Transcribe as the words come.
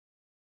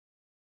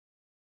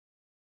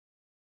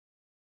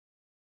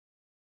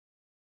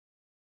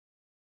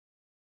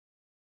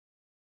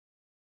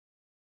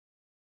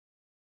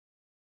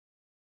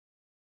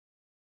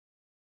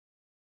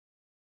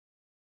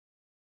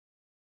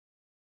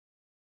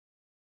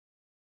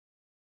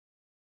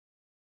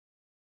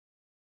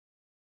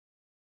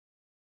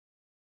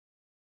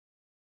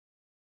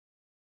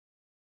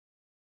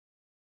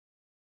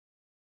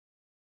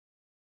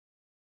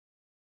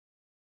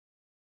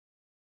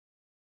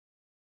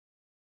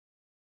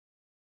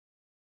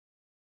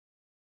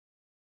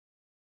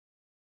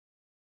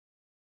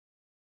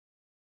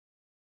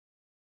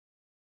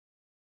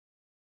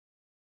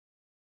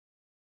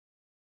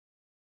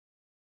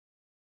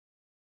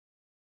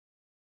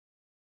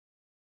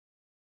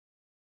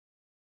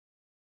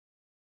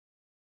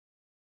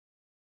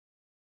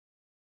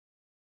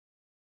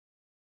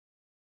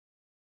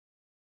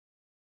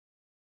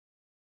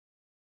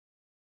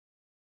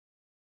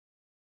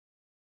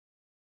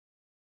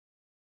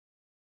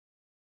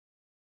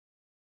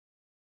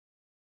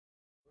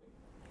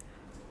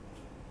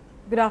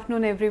Good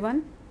afternoon,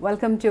 everyone.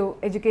 Welcome to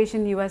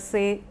Education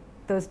USA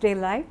Thursday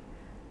Live.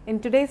 In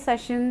today's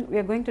session, we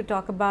are going to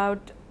talk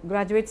about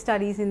graduate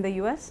studies in the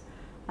US,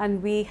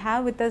 and we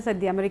have with us at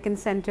the American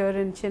Center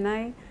in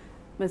Chennai,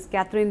 Ms.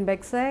 Katherine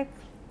Beczek,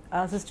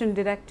 Assistant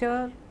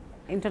Director,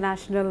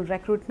 International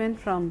Recruitment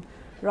from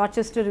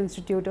Rochester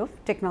Institute of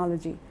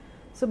Technology.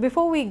 So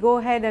before we go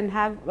ahead and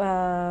have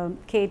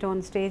Kate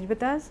on stage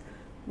with us,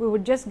 we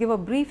would just give a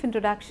brief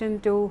introduction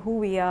to who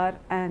we are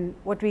and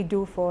what we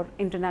do for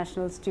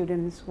international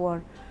students who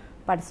are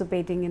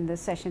participating in this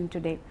session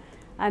today.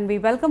 And we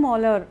welcome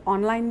all our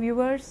online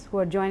viewers who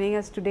are joining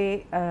us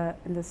today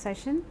in this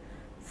session.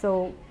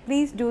 So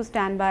please do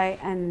stand by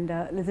and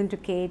listen to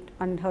Kate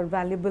and her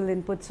valuable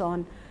inputs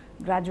on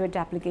graduate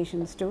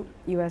applications to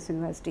US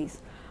universities.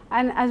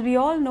 And as we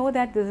all know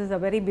that this is a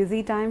very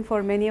busy time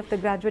for many of the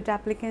graduate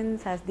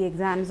applicants as the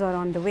exams are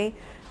on the way.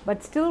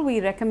 But still,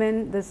 we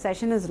recommend this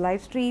session is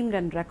live streamed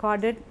and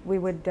recorded. We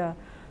would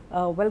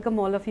welcome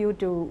all of you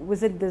to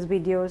visit these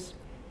videos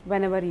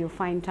whenever you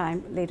find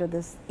time later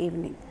this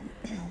evening.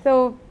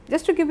 So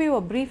just to give you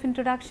a brief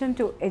introduction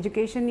to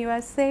Education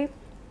USA.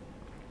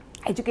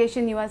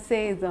 Education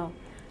USA is a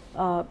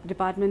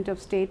Department of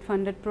State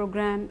funded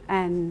program,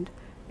 and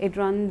it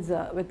runs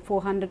with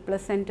 400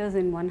 plus centers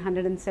in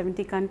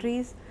 170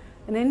 countries.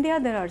 In India,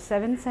 there are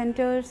 7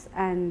 centers,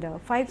 and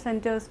 5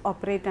 centers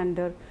operate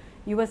under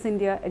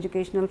US-India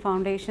Educational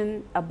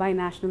Foundation, a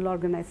binational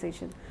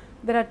organization.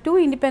 There are 2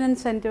 independent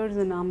centers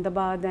in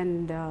Ahmedabad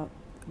and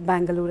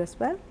Bangalore as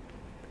well.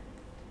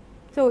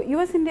 So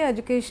US-India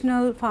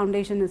Educational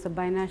Foundation is a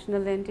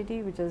binational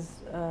entity which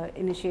is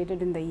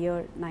initiated in the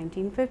year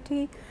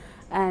 1950.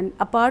 And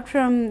apart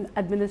from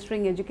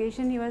administering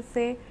Education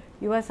USA,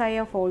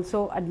 USIF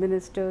also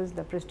administers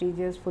the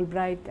prestigious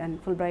Fulbright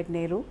and Fulbright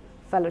Nehru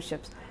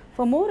fellowships.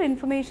 For more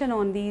information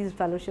on these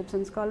fellowships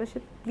and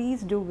scholarships,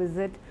 please do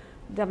visit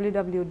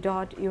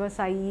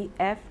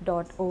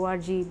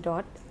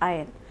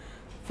www.usief.org.in.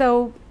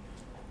 So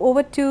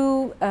over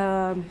to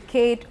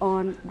Kate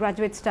on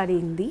graduate study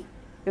in the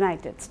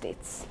United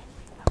States.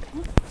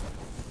 Okay.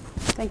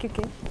 Thank you,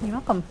 Kate. You're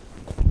welcome.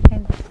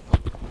 And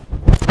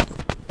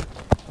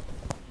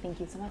thank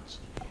you so much.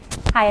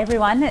 Hi,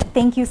 everyone.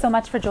 Thank you so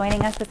much for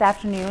joining us this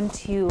afternoon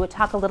to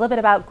talk a little bit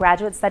about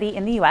graduate study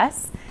in the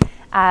U.S.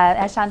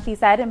 As Shanti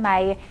said,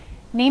 my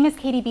name is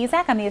Katie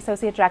Beczek. I'm the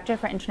Associate Director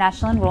for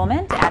International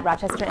Enrollment at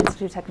Rochester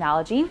Institute of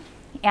Technology.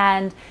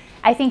 And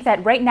I think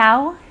that right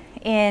now,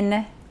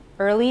 in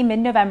early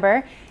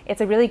mid-November,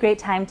 it's a really great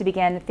time to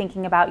begin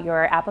thinking about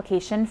your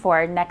application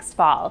for next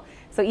fall.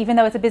 So even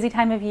though it's a busy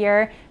time of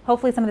year,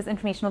 hopefully some of this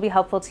information will be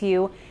helpful to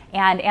you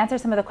and answer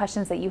some of the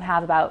questions that you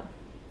have about,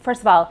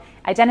 first of all,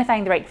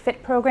 identifying the right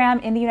fit program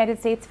in the United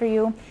States for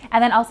you,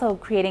 and then also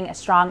creating a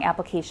strong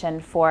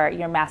application for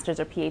your master's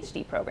or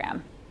PhD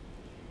program.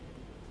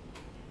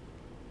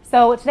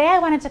 So today I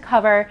wanted to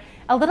cover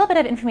a little bit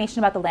of information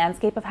about the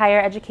landscape of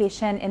higher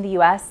education in the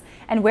US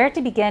and where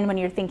to begin when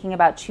you're thinking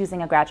about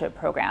choosing a graduate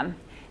program.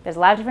 There's a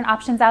lot of different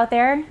options out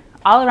there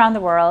all around the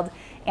world,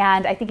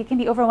 and I think it can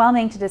be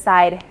overwhelming to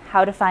decide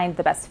how to find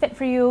the best fit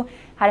for you,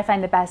 how to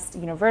find the best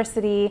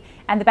university,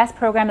 and the best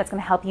program that's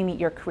going to help you meet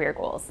your career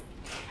goals.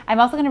 I'm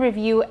also going to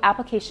review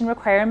application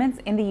requirements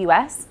in the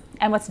US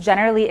and what's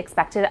generally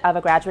expected of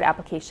a graduate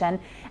application,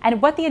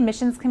 and what the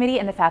admissions committee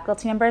and the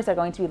faculty members are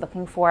going to be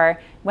looking for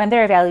when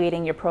they're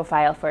evaluating your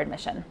profile for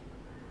admission.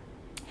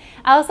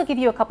 I'll also give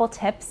you a couple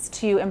tips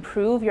to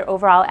improve your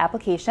overall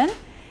application,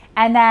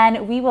 and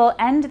then we will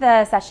end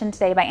the session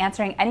today by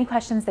answering any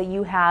questions that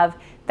you have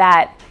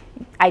that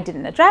I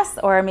didn't address,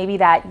 or maybe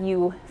that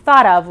you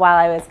thought of while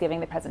I was giving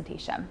the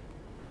presentation.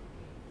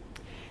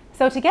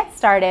 So to get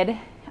started,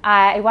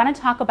 I want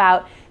to talk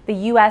about the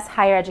US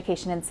higher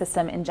education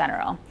system in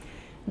general.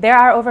 There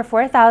are over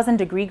 4,000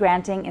 degree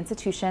granting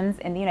institutions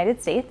in the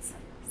United States.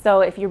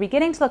 So if you're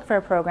beginning to look for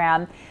a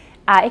program,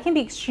 it can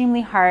be extremely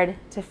hard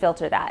to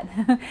filter that.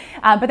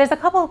 But there's a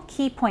couple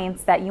key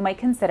points that you might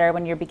consider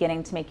when you're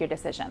beginning to make your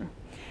decision.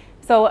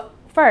 So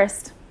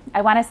first, I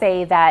want to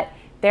say that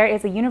there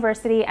is a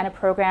university and a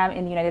program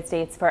in the United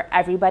States for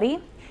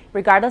everybody,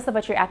 regardless of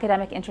what your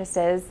academic interest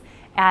is,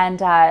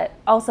 and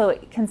also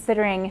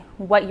considering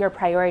what your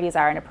priorities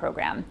are in a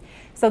program.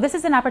 So this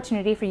is an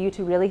opportunity for you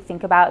to really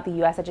think about the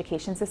US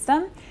education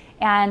system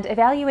and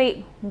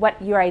evaluate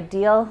what your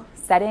ideal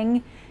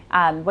setting,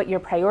 what your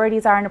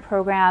priorities are in a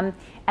program,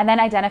 and then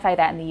identify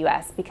that in the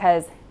US,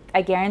 because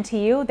I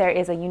guarantee you there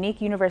is a unique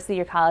university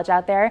or college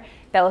out there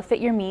that will fit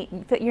your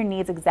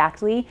needs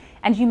exactly,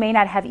 and you may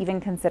not have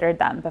even considered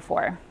them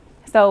before.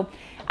 So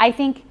I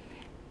think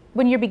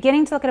when you're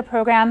beginning to look at a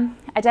program,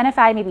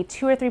 identify maybe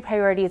 2 or 3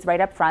 priorities right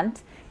up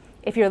front.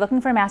 If you're looking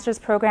for a master's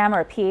program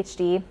or a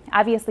PhD,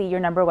 obviously your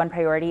number 1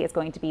 priority is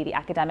going to be the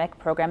academic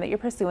program that you're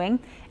pursuing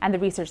and the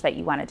research that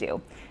you want to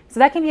do. So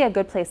that can be a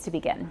good place to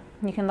begin.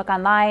 You can look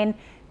online,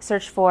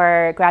 search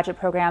for graduate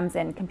programs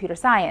in computer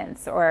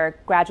science or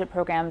graduate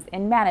programs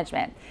in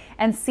management,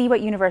 and see what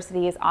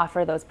universities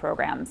offer those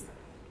programs.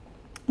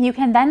 You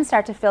can then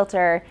start to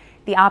filter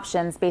the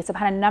options based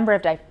upon a number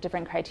of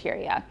different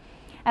criteria.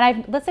 And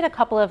I've listed a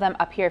couple of them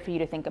up here for you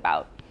to think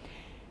about.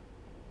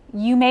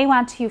 You may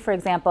want to, for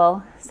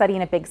example, study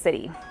in a big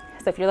city.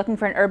 So if you're looking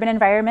for an urban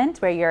environment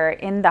where you're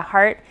in the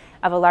heart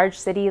of a large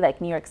city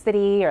like New York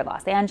City or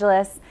Los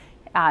Angeles,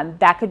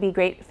 that could be a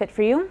great fit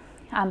for you.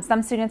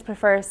 Some students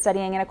prefer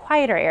studying in a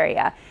quieter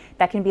area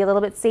that can be a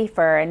little bit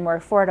safer and more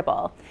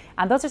affordable.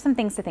 Those are some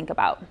things to think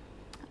about.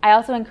 I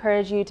also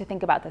encourage you to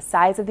think about the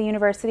size of the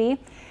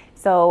university.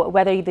 So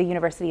whether the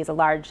university is a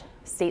large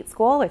state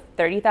school with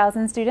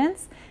 30,000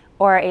 students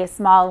or a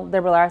small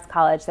liberal arts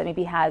college that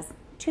maybe has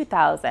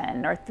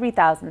 2,000 or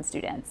 3,000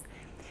 students.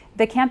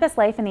 The campus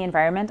life and the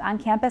environment on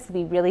campus will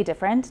be really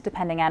different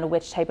depending on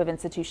which type of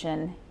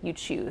institution you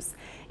choose.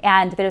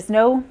 And there's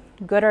no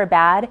good or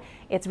bad,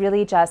 it's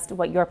really just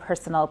what your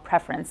personal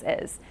preference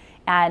is.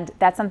 And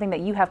that's something that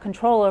you have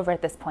control over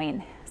at this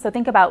point. So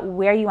think about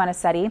where you want to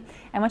study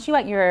and what you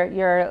want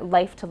your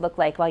life to look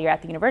like while you're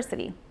at the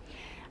university.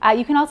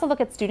 You can also look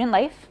at student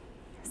life.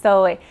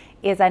 So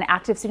is an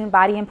active student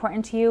body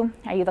important to you?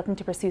 Are you looking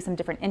to pursue some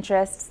different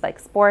interests like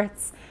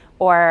sports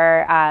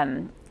or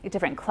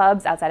different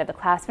clubs outside of the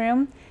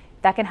classroom?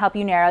 That can help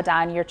you narrow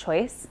down your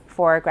choice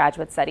for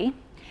graduate study.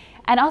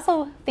 And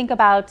also think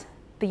about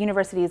the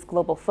university's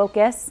global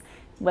focus,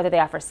 whether they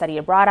offer study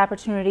abroad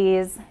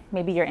opportunities,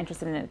 maybe you're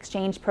interested in an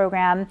exchange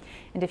program.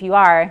 And if you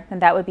are, then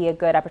that would be a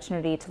good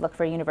opportunity to look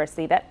for a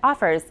university that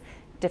offers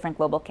different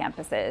global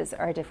campuses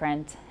or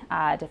different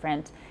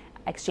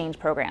exchange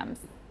programs.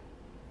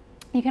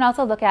 You can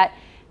also look at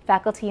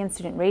faculty and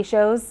student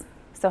ratios,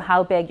 so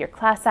how big your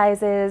class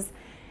size is,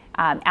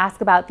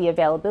 ask about the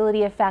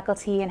availability of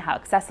faculty and how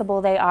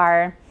accessible they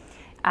are.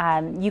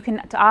 You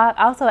can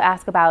also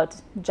ask about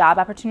job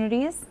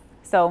opportunities.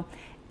 So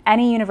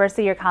any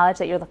university or college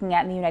that you're looking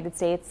at in the United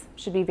States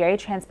should be very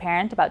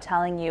transparent about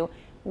telling you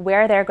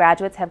where their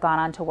graduates have gone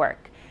on to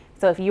work.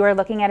 So if you are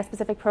looking at a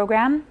specific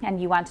program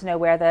and you want to know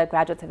where the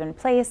graduates have been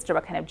placed or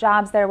what kind of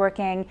jobs they're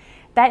working,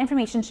 that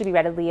information should be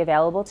readily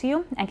available to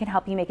you and can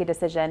help you make a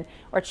decision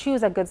or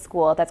choose a good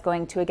school that's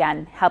going to,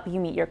 again, help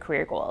you meet your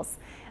career goals.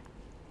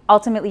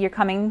 Ultimately, you're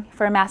coming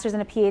for a master's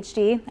and a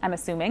PhD, I'm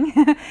assuming,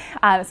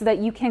 so that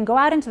you can go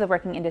out into the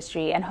working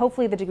industry and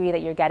hopefully the degree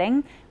that you're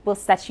getting will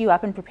set you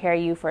up and prepare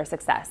you for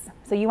success.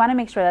 So you want to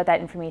make sure that that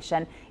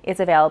information is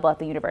available at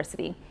the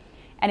university.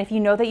 And if you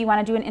know that you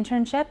want to do an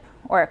internship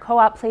or a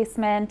co-op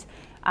placement,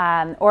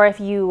 or if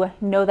you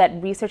know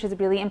that research is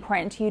really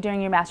important to you during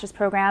your master's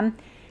program,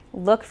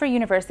 look for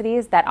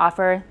universities that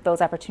offer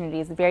those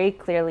opportunities very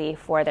clearly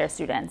for their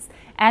students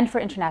and for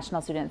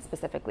international students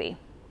specifically.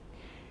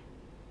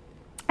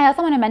 I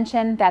also want to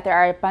mention that there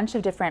are a bunch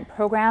of different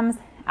programs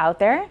out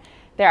there.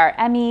 There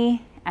are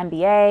ME,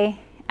 MBA,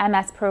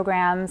 MS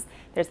programs,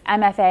 there's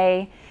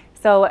MFA.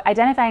 So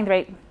identifying the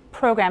right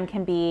program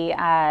can be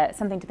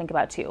something to think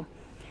about too.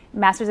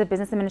 Masters of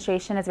Business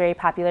Administration is a very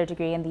popular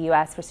degree in the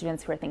US for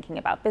students who are thinking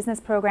about business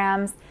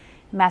programs.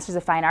 Masters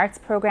of Fine Arts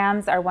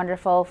programs are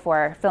wonderful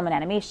for film and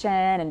animation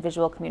and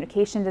visual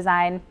communication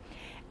design.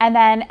 And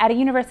then at a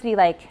university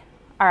like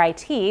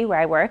RIT, where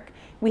I work,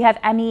 we have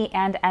ME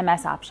and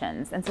MS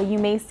options. And so you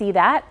may see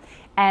that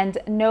and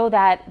know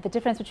that the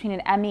difference between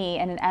an ME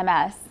and an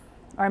MS,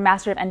 or a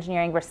Master of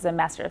Engineering versus a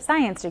Master of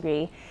Science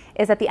degree,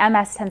 is that the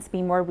MS tends to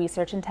be more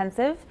research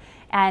intensive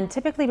and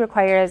typically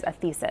requires a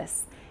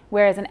thesis.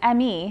 Whereas an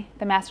ME,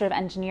 the Master of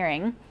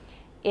Engineering,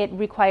 it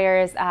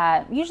requires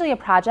usually a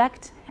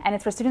project, and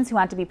it's for students who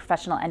want to be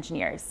professional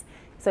engineers.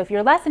 So if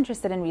you're less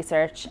interested in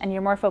research and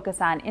you're more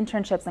focused on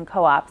internships and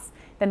co-ops,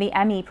 then the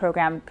ME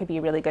program could be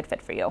a really good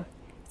fit for you.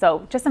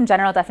 So just some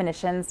general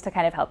definitions to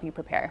kind of help you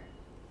prepare.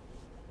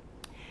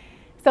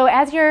 So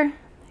as you're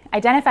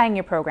identifying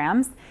your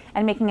programs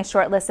and making a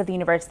short list of the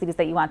universities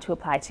that you want to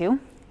apply to,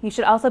 you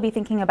should also be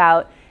thinking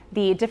about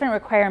the different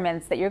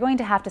requirements that you're going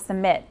to have to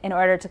submit in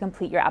order to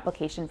complete your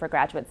application for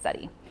graduate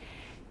study.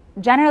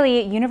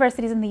 Generally,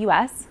 universities in the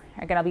US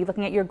are going to be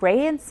looking at your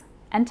grades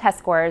and test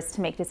scores to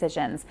make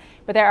decisions,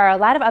 but there are a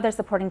lot of other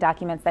supporting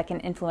documents that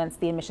can influence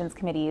the admissions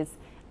committee's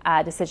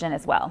decision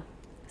as well.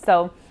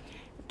 So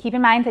keep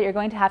in mind that you're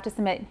going to have to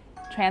submit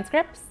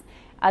transcripts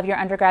of your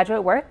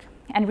undergraduate work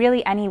and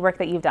really any work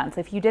that you've done. So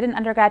if you did an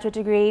undergraduate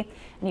degree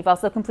and you've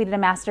also completed a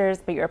master's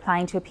but you're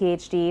applying to a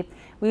PhD,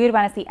 we would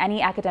want to see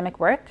any academic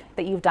work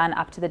that you've done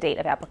up to the date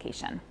of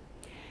application.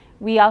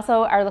 We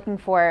also are looking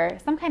for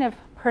some kind of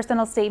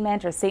personal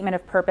statement or statement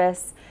of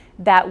purpose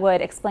that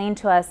would explain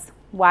to us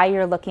why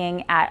you're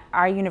looking at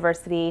our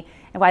university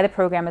and why the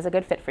program is a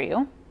good fit for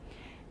you.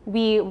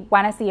 We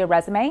want to see a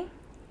resume,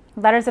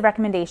 letters of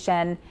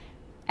recommendation,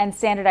 and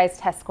standardized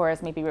test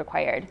scores may be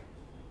required.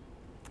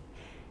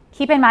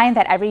 Keep in mind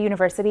that every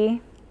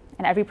university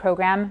and every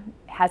program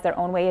has their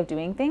own way of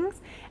doing things.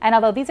 And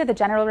although these are the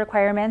general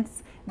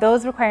requirements,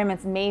 those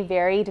requirements may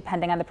vary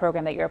depending on the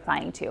program that you're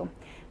applying to.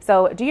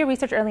 So do your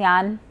research early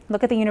on,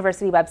 look at the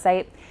university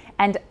website,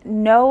 and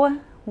know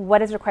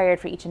what is required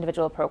for each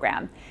individual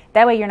program.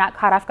 That way you're not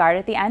caught off guard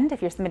at the end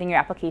if you're submitting your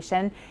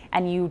application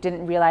and you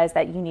didn't realize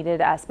that you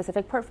needed a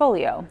specific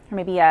portfolio or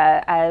maybe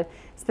a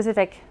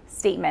specific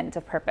statement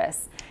of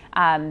purpose.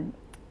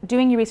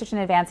 doing your research in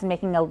advance and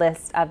making a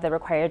list of the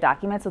required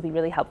documents will be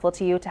really helpful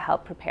to you to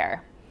help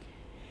prepare.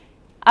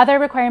 Other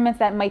requirements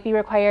that might be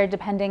required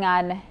depending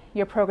on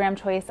your program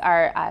choice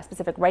are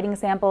specific writing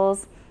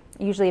samples.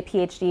 Usually a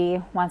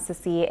PhD wants to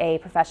see a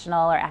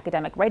professional or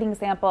academic writing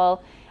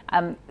sample.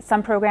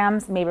 Some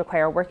programs may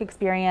require work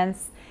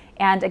experience.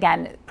 And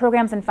again,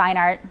 programs in fine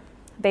art,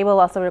 they will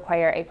also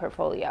require a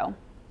portfolio.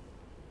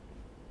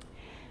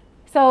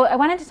 So I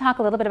wanted to talk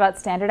a little bit about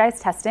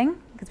standardized testing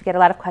because we get a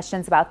lot of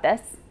questions about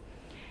this.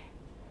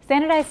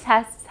 Standardized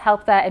tests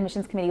help the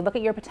admissions committee look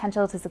at your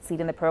potential to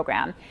succeed in the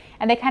program,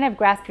 and they kind of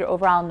grasp your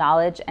overall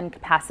knowledge and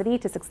capacity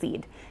to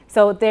succeed.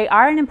 So they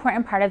are an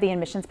important part of the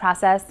admissions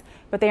process,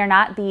 but they are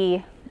not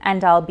the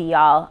end-all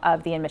be-all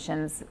of the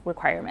admissions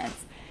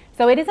requirements.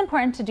 So it is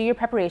important to do your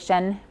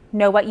preparation,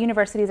 know what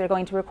universities are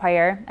going to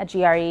require a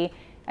GRE,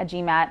 a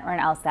GMAT, or an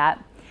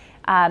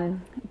LSAT,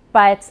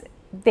 but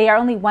they are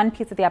only one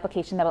piece of the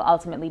application that will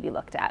ultimately be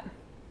looked at.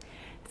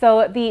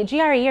 So the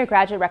GRE, or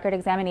Graduate Record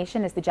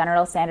Examination, is the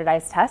general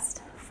standardized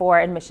test for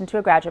admission to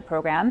a graduate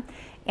program,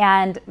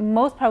 and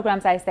most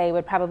programs, I say,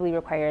 would probably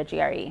require a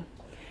GRE.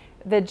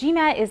 The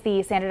GMAT is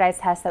the standardized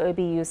test that would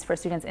be used for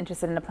students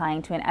interested in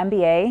applying to an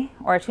MBA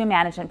or to a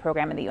management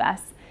program in the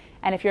US.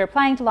 And if you're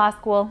applying to law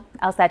school,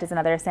 LSAT is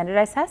another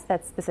standardized test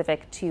that's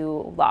specific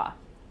to law.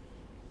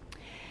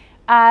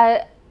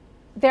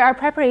 There are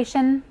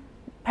preparation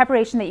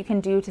that you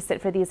can do to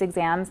sit for these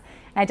exams,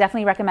 and I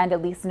definitely recommend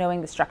at least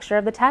knowing the structure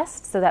of the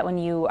test so that when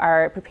you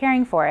are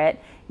preparing for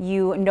it,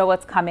 you know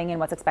what's coming and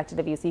what's expected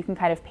of you, so you can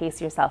kind of pace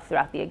yourself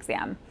throughout the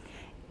exam.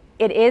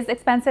 It is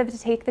expensive to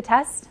take the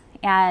test,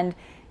 and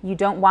you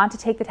don't want to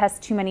take the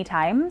test too many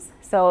times.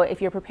 So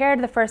if you're prepared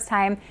the first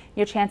time,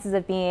 your chances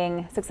of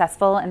being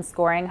successful and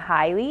scoring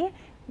highly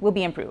will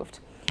be improved.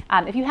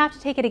 If you have to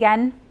take it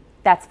again,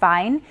 that's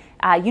fine.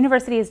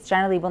 Universities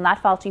generally will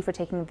not fault you for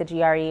taking the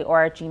GRE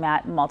or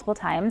GMAT multiple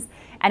times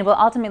and will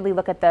ultimately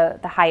look at the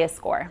highest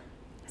score.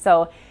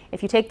 So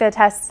if you take the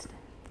test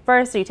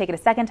first or you take it a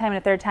second time and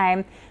a third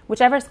time,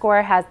 whichever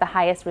score has the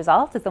highest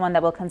result is the one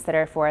that we'll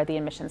consider for the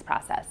admissions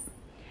process.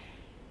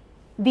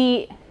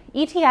 The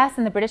ETS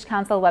and the British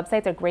Council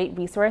websites are great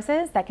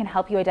resources that can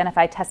help you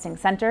identify testing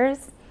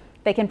centers.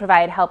 They can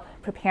provide help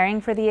preparing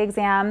for the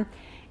exam,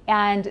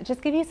 and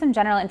just give you some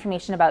general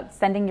information about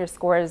sending your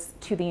scores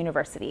to the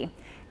university.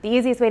 The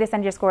easiest way to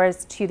send your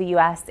scores to the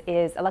US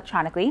is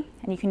electronically,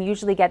 and you can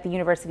usually get the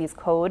university's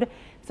code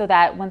so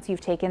that once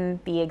you've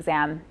taken the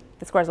exam,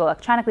 the scores will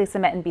electronically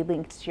submit and be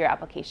linked to your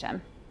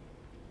application.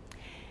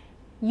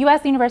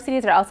 US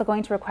universities are also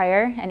going to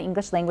require an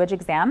English language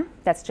exam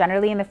that's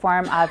generally in the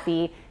form of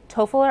the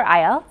TOEFL or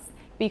IELTS,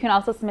 but you can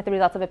also submit the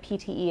results of a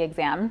PTE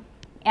exam.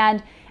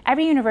 And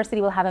every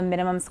university will have a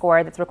minimum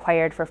score that's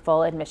required for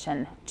full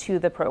admission to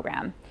the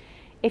program.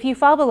 If you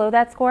fall below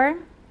that score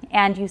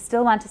and you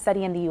still want to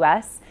study in the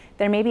US,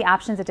 there may be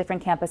options at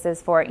different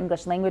campuses for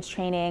English language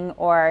training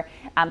or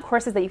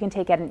courses that you can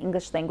take at an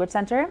English language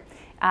center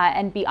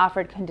and be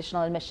offered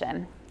conditional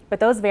admission. But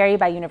those vary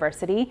by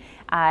university,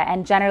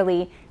 and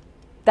generally,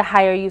 the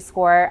higher you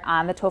score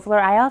on the TOEFL or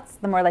IELTS,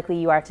 the more likely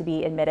you are to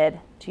be admitted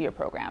to your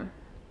program.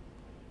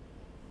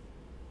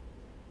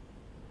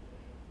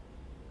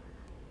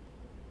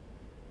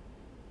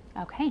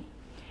 Okay.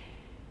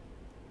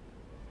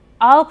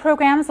 All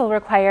programs will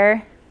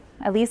require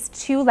at least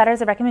 2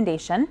 letters of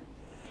recommendation.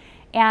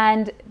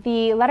 And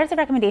the letters of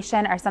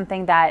recommendation are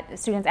something that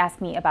students ask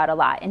me about a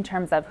lot in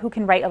terms of who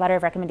can write a letter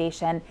of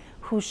recommendation,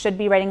 who should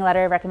be writing a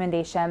letter of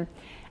recommendation.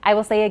 I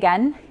will say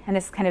again, and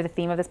this is kind of the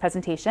theme of this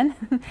presentation,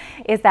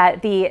 is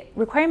that the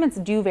requirements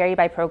do vary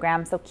by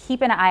program, so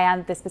keep an eye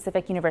on the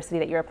specific university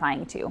that you're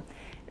applying to.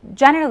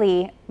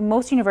 Generally,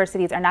 most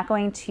universities are not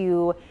going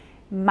to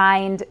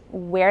mind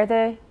where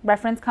the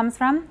reference comes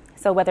from,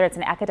 so whether it's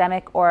an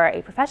academic or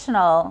a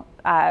professional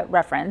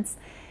reference,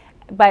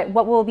 but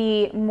what will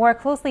be more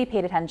closely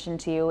paid attention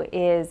to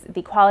is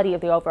the quality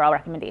of the overall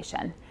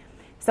recommendation.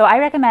 So I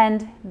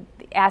recommend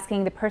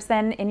asking the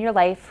person in your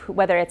life,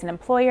 whether it's an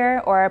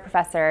employer or a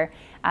professor,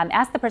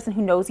 ask the person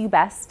who knows you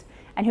best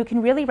and who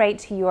can really write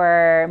to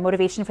your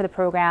motivation for the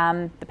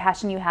program, the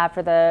passion you have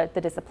for the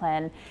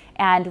discipline,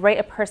 and write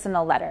a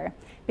personal letter.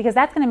 Because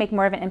that's going to make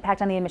more of an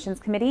impact on the admissions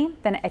committee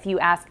than if you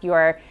ask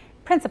your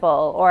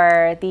principal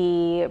or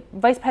the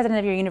vice president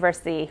of your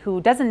university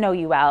who doesn't know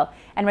you well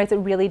and writes a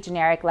really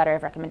generic letter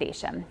of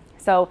recommendation.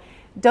 So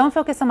don't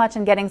focus so much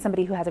on getting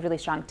somebody who has a really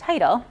strong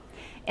title.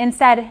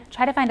 Instead,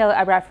 try to find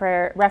a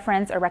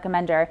reference or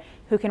recommender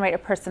who can write a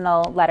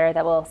personal letter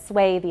that will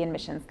sway the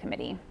admissions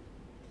committee.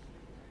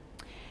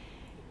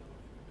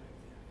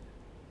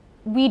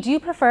 We do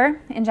prefer,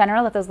 in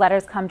general, that those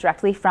letters come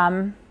directly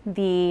from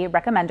the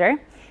recommender.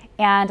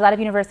 And a lot of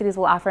universities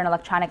will offer an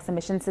electronic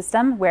submission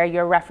system where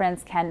your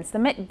reference can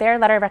submit their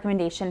letter of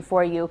recommendation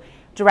for you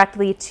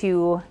directly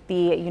to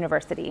the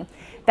university.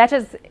 That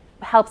just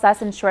helps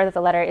us ensure that the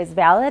letter is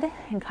valid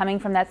and coming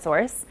from that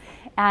source.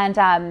 And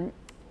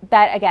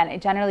that, again,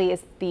 it generally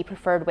is the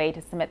preferred way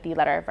to submit the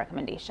letter of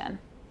recommendation.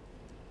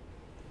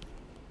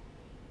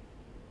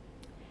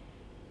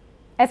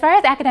 As far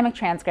as academic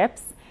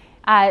transcripts,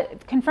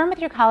 Confirm with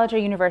your college or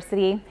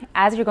university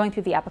as you're going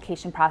through the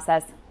application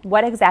process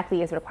what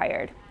exactly is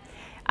required.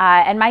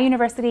 At my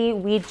university,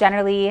 we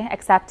generally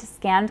accept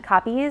scanned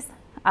copies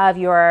of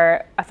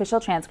your official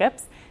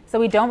transcripts, so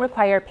we don't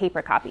require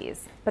paper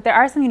copies. But there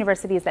are some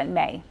universities that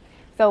may.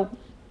 So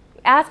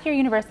ask your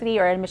university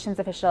or admissions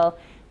official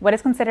what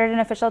is considered an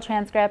official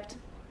transcript.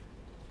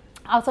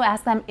 Also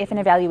ask them if an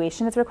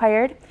evaluation is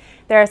required.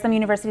 There are some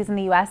universities in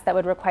the US that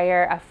would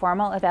require a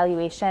formal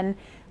evaluation,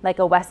 like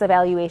a WES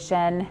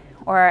evaluation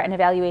or an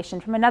evaluation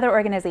from another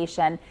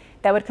organization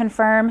that would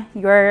confirm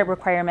your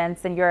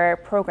requirements and your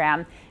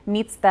program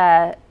meets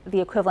the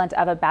equivalent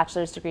of a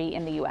bachelor's degree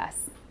in the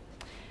US.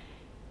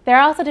 There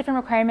are also different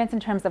requirements in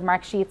terms of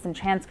mark sheets and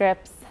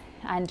transcripts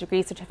and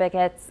degree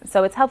certificates,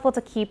 so it's helpful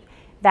to keep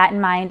that in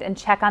mind and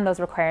check on those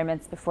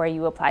requirements before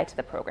you apply to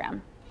the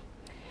program.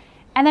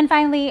 And then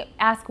finally,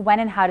 ask when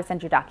and how to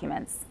send your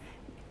documents.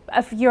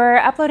 If you're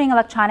uploading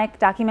electronic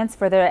documents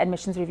for the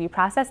admissions review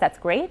process, that's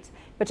great,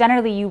 but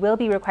generally you will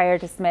be required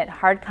to submit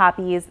hard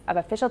copies of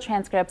official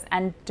transcripts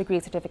and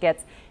degree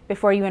certificates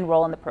before you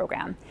enroll in the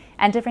program.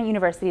 And different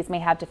universities may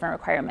have different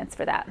requirements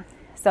for that.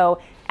 So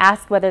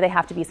ask whether they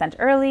have to be sent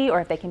early or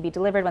if they can be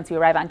delivered once you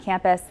arrive on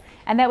campus,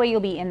 and that way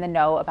you'll be in the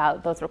know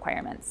about those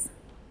requirements.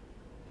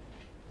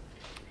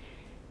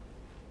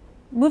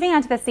 Moving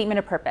on to the statement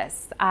of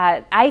purpose.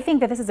 I think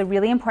that this is a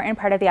really important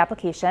part of the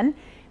application.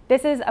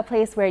 This is a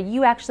place where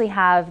you actually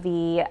have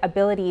the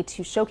ability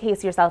to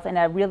showcase yourself in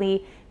a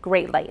really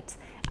great light.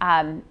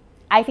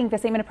 I think the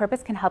statement of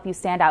purpose can help you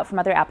stand out from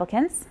other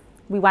applicants.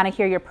 We want to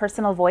hear your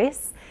personal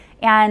voice,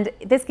 and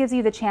this gives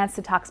you the chance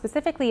to talk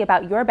specifically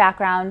about your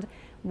background,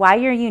 why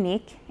you're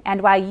unique,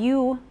 and why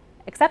you,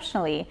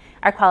 exceptionally,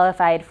 are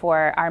qualified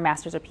for our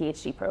master's or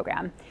PhD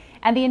program.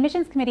 And the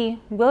admissions committee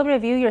will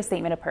review your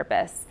statement of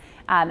purpose.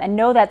 And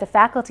know that the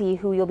faculty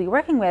who you'll be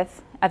working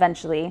with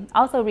eventually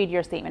also read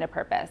your statement of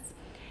purpose.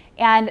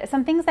 And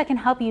some things that can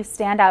help you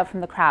stand out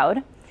from the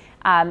crowd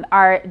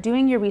are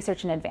doing your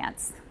research in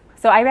advance.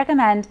 So I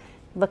recommend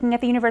looking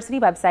at the university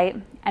website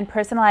and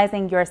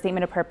personalizing your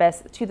statement of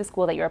purpose to the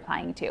school that you're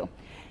applying to.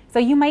 So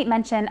you might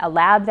mention a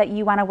lab that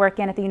you want to work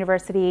in at the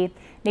university.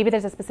 Maybe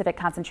there's a specific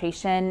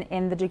concentration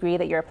in the degree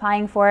that you're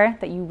applying for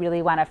that you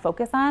really want to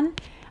focus on.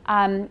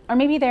 Or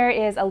maybe there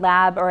is a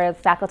lab or a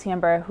faculty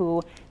member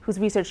whose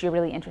research you're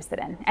really interested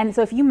in. And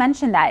so if you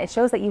mention that, it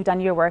shows that you've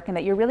done your work and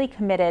that you're really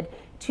committed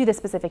to the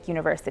specific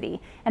university.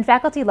 And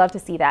faculty love to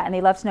see that, and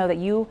they love to know that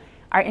you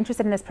are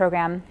interested in this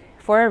program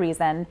for a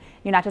reason.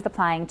 You're not just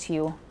applying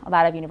to a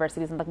lot of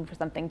universities and looking for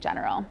something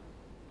general.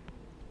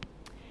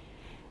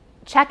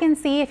 Check and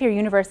see if your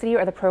university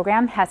or the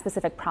program has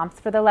specific prompts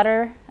for the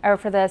letter or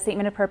for the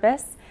statement of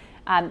purpose.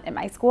 At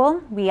my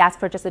school, we ask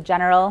for just a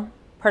general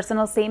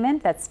personal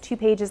statement that's 2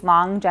 pages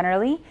long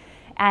generally,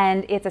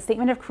 and it's a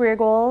statement of career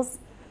goals.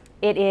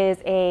 It is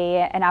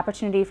an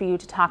opportunity for you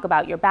to talk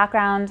about your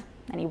background,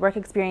 any work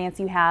experience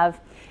you have,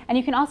 and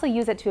you can also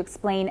use it to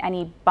explain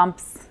any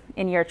bumps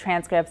in your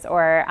transcripts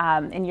or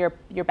in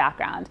your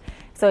background.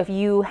 So if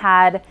you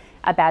had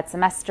a bad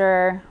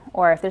semester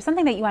or if there's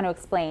something that you want to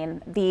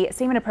explain, the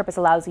statement of purpose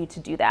allows you to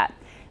do that.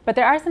 But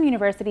there are some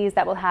universities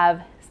that will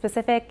have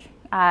specific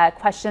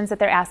questions that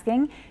they're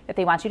asking that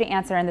they want you to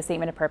answer in the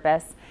statement of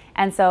purpose.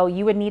 And so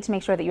you would need to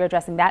make sure that you're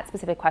addressing that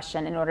specific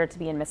question in order to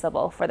be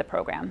admissible for the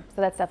program.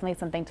 So that's definitely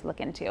something to look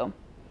into.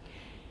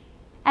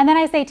 And then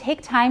I say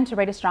take time to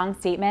write a strong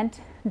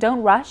statement.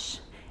 Don't rush,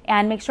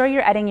 and make sure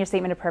you're editing your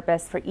statement of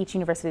purpose for each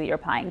university that you're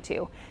applying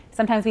to.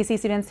 Sometimes we see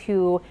students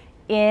who,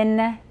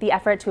 in the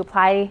effort to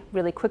apply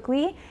really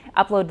quickly,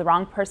 upload the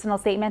wrong personal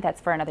statement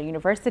that's for another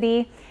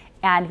university.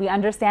 And we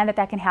understand that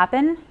that can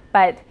happen,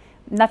 but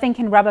nothing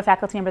can rub a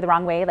faculty member the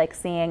wrong way like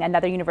seeing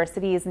another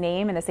university's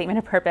name in the statement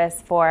of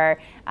purpose for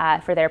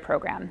their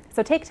program.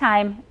 So take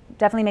time,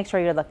 definitely make sure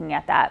you're looking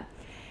at that.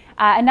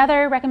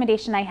 Another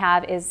recommendation I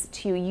have is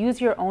to use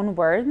your own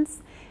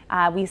words.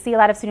 We see a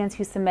lot of students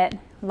who submit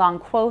long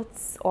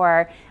quotes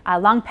or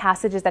long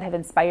passages that have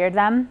inspired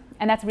them,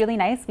 and that's really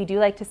nice. We do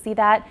like to see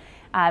that.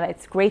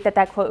 It's great that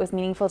that quote was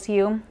meaningful to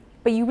you,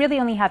 but you really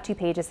only have 2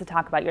 pages to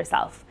talk about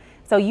yourself.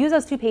 So use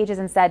those 2 pages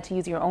instead to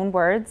use your own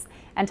words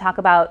and talk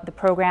about the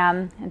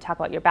program and talk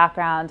about your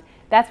background.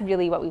 That's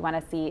really what we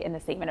want to see in the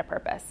statement of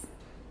purpose.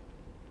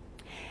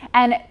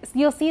 And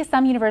you'll see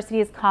some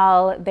universities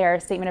call their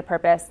statement of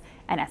purpose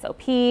an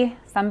SOP.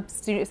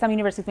 Some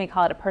universities may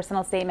call it a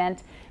personal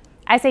statement.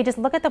 I say just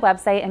look at the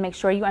website and make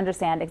sure you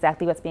understand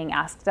exactly what's being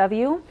asked of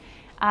you.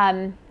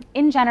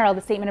 In general,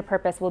 the statement of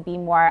purpose will be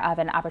more of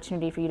an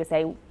opportunity for you to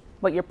say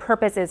what your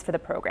purpose is for the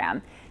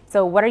program.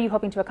 So what are you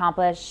hoping to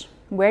accomplish?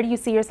 Where do you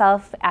see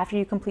yourself after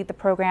you complete the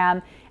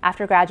program,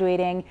 after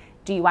graduating?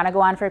 Do you want to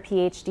go on for a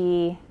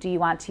PhD? Do you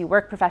want to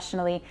work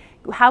professionally?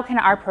 How can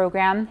our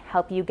program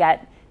help you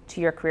get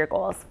to your career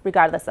goals,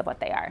 regardless of what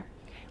they are?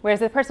 Whereas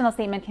the personal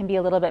statement can be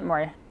a little bit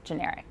more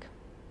generic.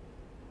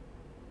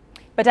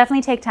 But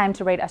definitely take time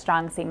to write a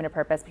strong statement of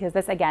purpose, because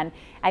this, again,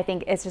 I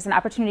think is just an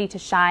opportunity to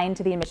shine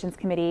to the admissions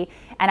committee.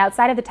 And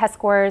outside of the test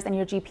scores and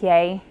your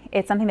GPA,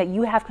 it's something that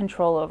you have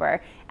control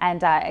over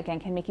and, again,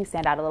 can make you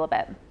stand out a little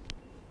bit.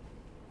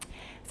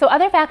 So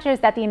other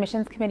factors that the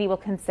admissions committee will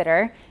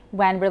consider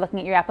when we're looking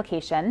at your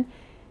application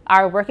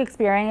are work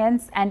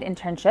experience and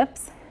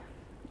internships.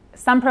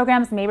 Some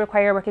programs may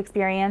require work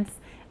experience,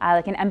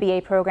 like an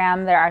MBA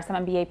program. There are some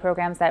MBA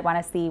programs that want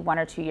to see 1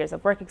 or 2 years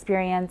of work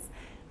experience.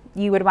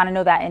 You would want to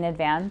know that in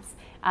advance.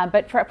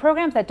 But for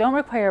programs that don't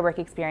require work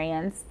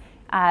experience,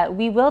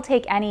 we will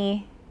take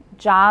any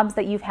jobs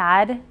that you've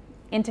had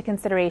into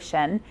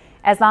consideration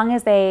as long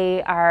as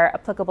they are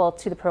applicable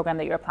to the program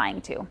that you're applying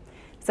to.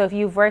 So if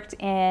you've worked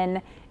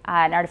in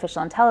an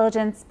artificial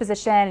intelligence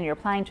position and you're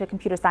applying to a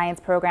computer science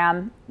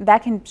program,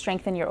 that can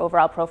strengthen your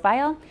overall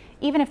profile,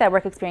 even if that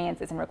work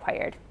experience isn't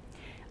required.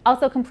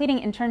 Also, completing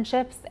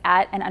internships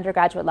at an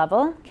undergraduate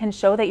level can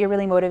show that you're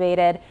really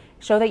motivated,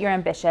 show that you're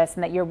ambitious,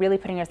 and that you're really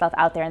putting yourself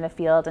out there in the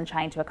field and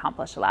trying to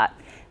accomplish a lot.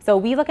 So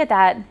we look at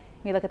that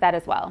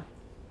as well.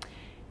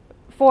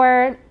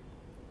 For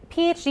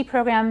PhD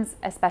programs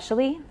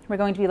especially, we're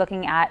going to be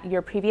looking at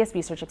your previous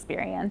research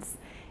experience.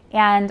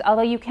 And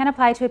although you can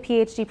apply to a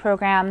PhD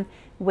program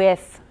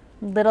with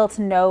little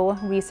to no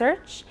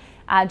research,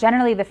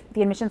 generally the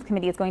admissions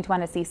committee is going to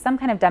want to see some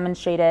kind of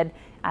demonstrated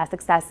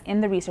success in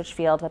the research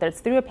field, whether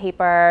it's through a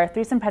paper,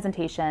 through some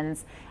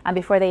presentations,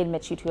 before they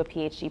admit you to a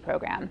PhD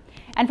program.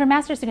 And for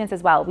master's students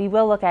as well, we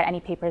will look at any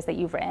papers that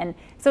you've written.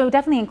 So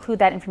definitely include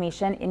that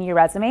information in your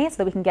resume so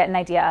that we can get an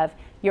idea of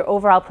your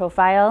overall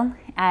profile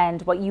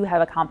and what you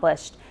have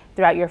accomplished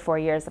throughout your 4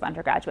 years of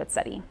undergraduate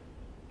study.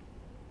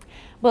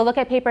 We'll look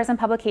at papers and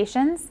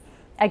publications.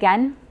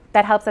 Again,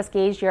 that helps us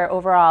gauge your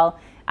overall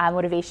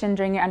motivation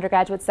during your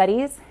undergraduate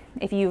studies.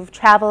 If you've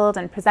traveled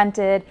and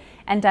presented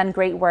and done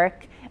great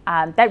work,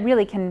 that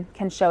really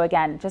can show,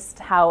 again, just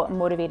how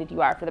motivated you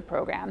are for the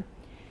program.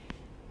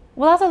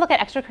 We'll also look at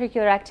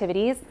extracurricular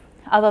activities,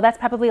 although that's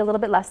probably a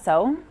little bit less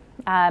so.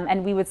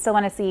 And we would still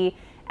want to see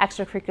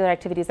extracurricular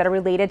activities that are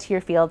related to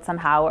your field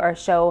somehow or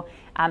show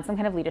some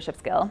kind of leadership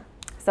skill.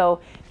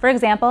 So, for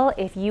example,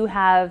 if you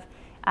have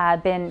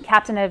been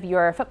captain of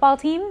your football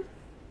team,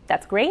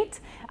 that's great.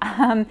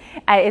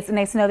 It's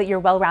nice to know that you're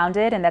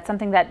well-rounded, and that's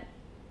something that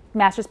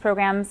master's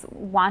programs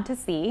want to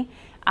see.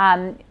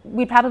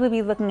 We'd probably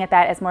be looking at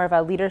that as more of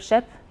a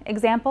leadership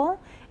example,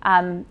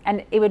 and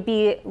it would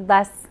be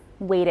less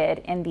weighted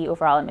in the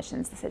overall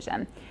admissions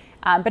decision.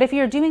 But if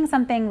you're doing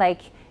something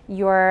like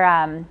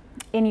you're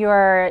in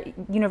your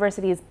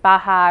university's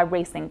Baja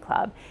Racing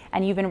Club,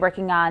 and you've been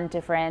working on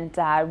different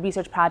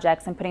research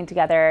projects and putting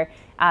together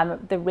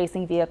the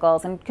racing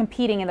vehicles and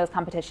competing in those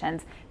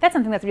competitions, that's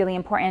something that's really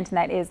important and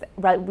that is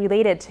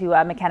related to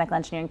a mechanical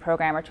engineering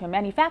program or to a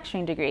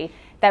manufacturing degree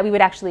that we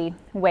would actually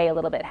weigh a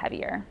little bit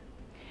heavier.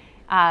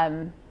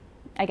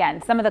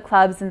 Again, some of the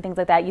clubs and things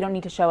like that, you don't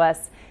need to show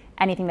us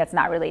anything that's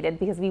not related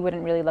because we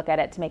wouldn't really look at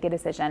it to make a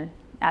decision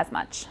as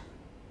much.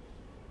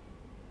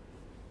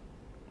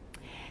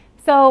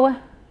 So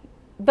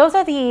those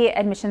are the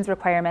admissions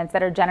requirements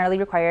that are generally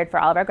required for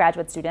all of our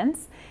graduate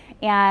students.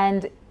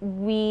 And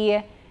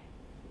we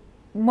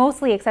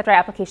mostly accept our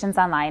applications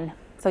online.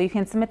 So you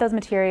can submit those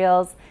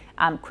materials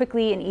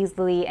quickly and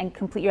easily and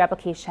complete your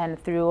application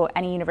through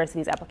any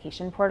university's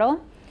application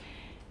portal.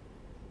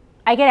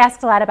 I get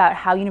asked a lot about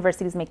how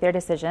universities make their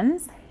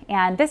decisions.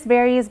 And this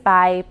varies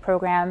by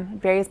program,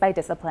 varies by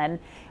discipline.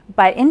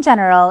 But in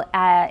general,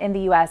 in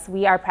the US,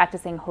 we are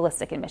practicing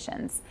holistic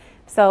admissions.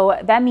 So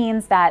that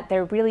means that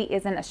there really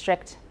isn't a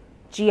strict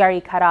GRE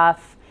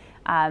cutoff,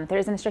 there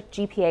isn't a strict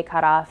GPA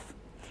cutoff.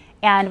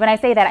 And when I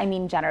say that, I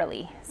mean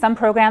generally. Some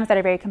programs that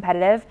are very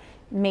competitive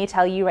may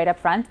tell you right up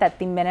front that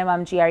the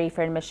minimum GRE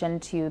for admission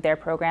to their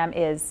program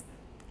is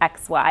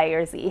X, Y,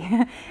 or Z.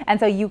 And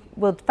so you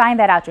will find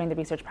that out during the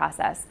research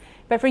process.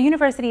 But for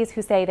universities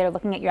who say they're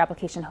looking at your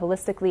application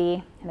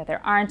holistically and that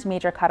there aren't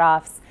major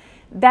cutoffs,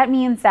 that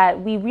means that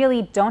we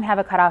really don't have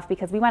a cutoff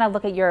because we want to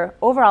look at your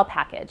overall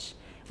package.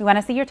 We want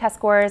to see your test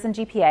scores and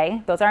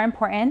GPA. Those are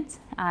important.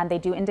 They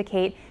do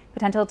indicate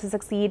potential to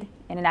succeed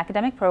in an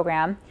academic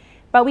program.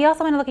 But we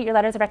also want to look at your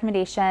letters of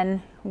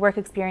recommendation, work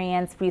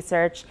experience,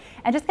 research,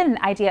 and just get an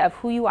idea of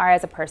who you are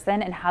as a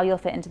person and how you'll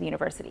fit into the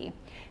university.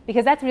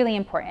 Because that's really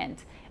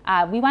important.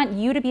 We want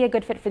you to be a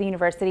good fit for the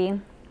university.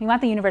 We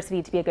want the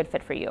university to be a good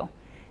fit for you.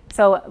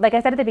 So like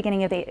I said at the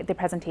beginning of the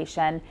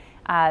presentation,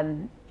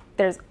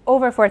 there's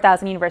over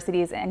 4,000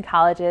 universities and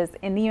colleges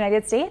in the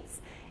United States.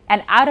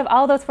 And out of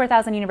all those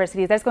 4,000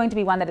 universities, there's going to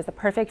be one that is a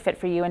perfect fit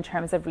for you in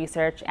terms of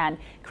research and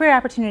career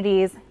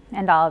opportunities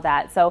and all of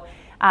that. So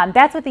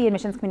that's what the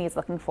admissions committee is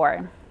looking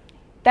for.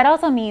 That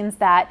also means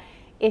that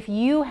if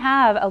you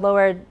have a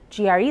lower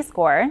GRE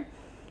score,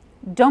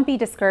 don't be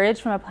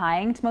discouraged from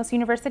applying to most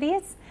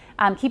universities.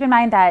 Keep in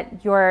mind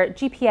that your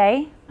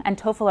GPA and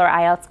TOEFL or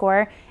IELTS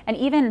score, and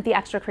even the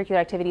extracurricular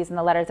activities and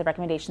the letters of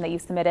recommendation that you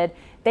submitted,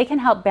 they can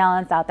help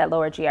balance out that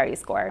lower GRE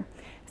score.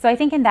 So I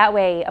think in that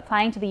way,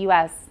 applying to the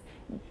US,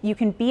 you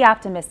can be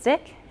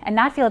optimistic and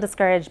not feel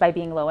discouraged by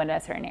being low in a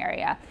certain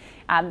area.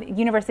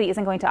 University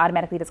isn't going to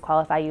automatically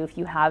disqualify you if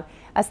you have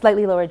a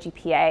slightly lower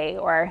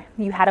GPA or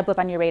you had a blip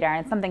on your radar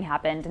and something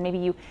happened and maybe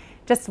you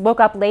just woke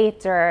up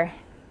late or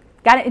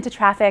got into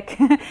traffic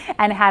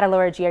and had a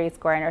lower GRE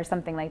score or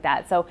something like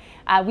that. So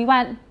we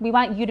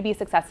want you to be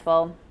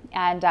successful,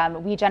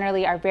 and we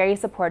generally are very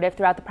supportive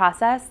throughout the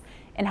process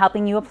in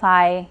helping you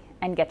apply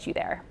and get you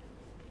there.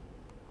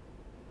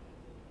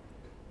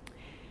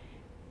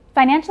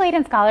 Financial aid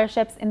and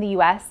scholarships in the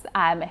U.S.,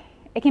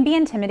 it can be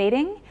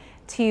intimidating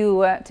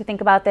to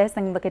think about this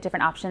and look at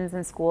different options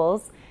in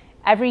schools.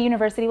 Every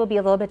university will be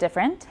a little bit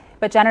different,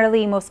 but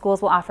generally most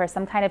schools will offer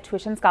some kind of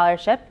tuition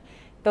scholarship.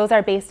 Those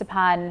are based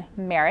upon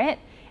merit,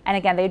 and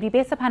again, they would be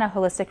based upon a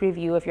holistic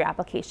review of your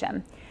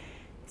application.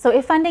 So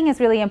if funding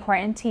is really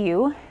important to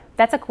you,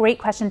 that's a great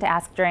question to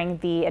ask during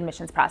the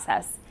admissions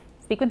process.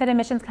 Speak with an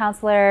admissions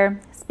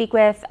counselor, speak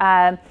with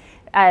a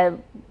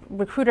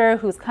recruiter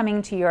who's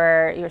coming to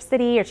your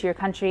city or to your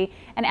country,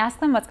 and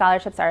ask them what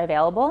scholarships are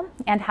available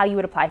and how you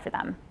would apply for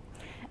them.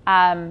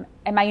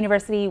 At my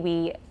university,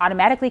 we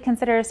automatically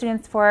consider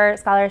students for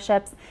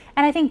scholarships,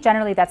 and I think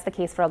generally that's the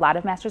case for a lot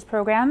of master's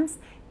programs,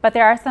 but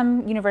there are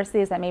some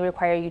universities that may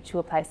require you to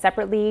apply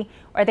separately,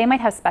 or they might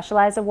have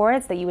specialized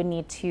awards that you would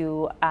need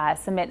to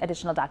submit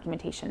additional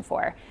documentation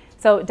for.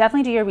 So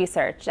definitely do your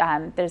research.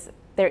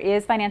 There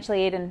is financial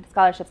aid and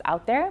scholarships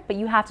out there, but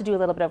you have to do a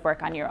little bit of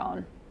work on your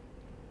own.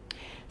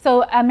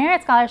 So a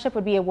merit scholarship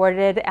would be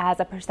awarded as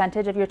a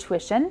percentage of your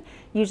tuition.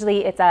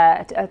 Usually it's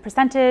a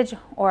percentage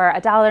or a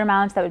dollar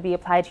amount that would be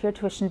applied to your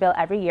tuition bill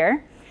every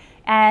year.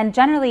 And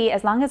generally,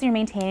 as long as you're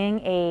maintaining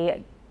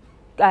a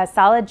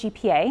solid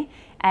GPA,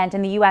 and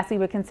in the US we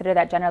would consider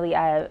that generally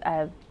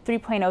a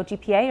 3.0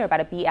 GPA or about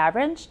a B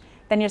average,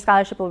 then your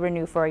scholarship will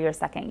renew for your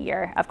second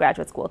year of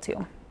graduate school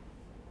too.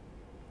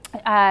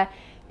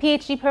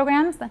 PhD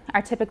programs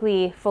are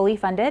typically fully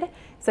funded.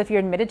 So if you're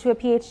admitted to a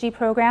PhD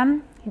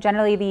program,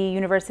 generally the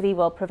university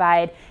will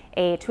provide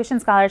a tuition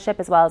scholarship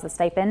as well as a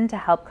stipend to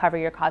help cover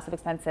your cost of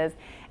expenses.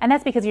 And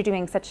that's because you're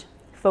doing such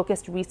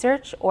focused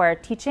research or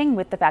teaching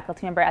with the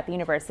faculty member at the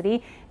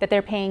university that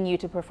they're paying you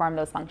to perform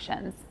those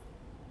functions.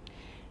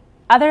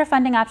 Other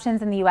funding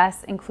options in the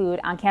US include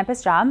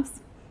on-campus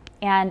jobs,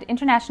 and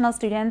international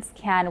students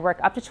can work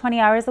up to 20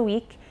 hours a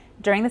week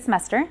during the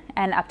semester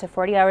and up to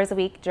 40 hours a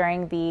week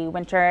during the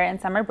winter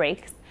and summer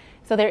breaks.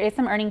 So there is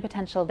some earning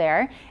potential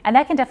there, and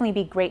that can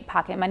definitely be great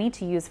pocket money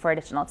to use for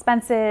additional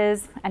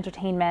expenses,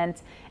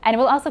 entertainment, and it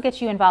will also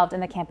get you involved in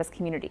the campus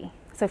community.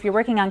 So if you're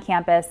working on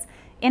campus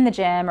in the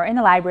gym or in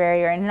the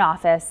library or in an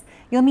office,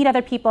 you'll meet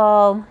other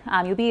people,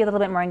 you'll be a little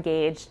bit more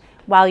engaged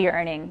while you're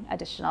earning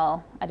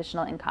additional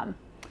income.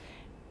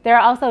 There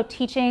are also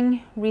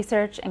teaching,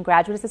 research, and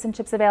graduate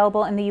assistantships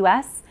available in the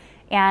US,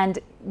 and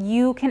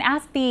you can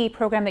ask the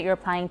program that you're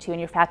applying to and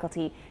your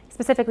faculty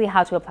specifically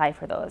how to apply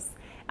for those.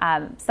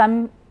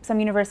 Some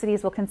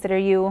universities will consider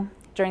you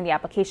during the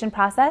application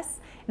process,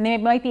 and they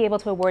might be able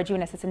to award you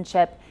an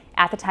assistantship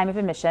at the time of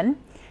admission.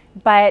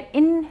 But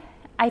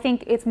I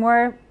think it's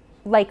more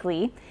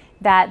likely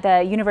that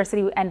the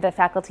university and the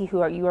faculty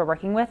you are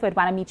working with would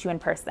want to meet you in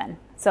person.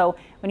 So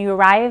when you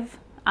arrive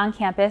on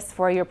campus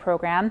for your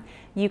program,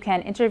 you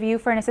can interview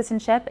for an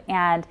assistantship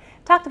and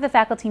talk to the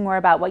faculty more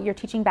about what your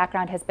teaching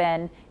background has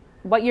been,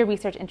 what your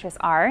research interests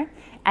are,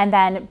 and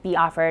then be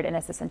offered an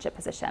assistantship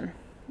position.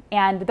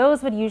 And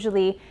those would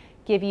usually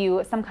give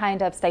you some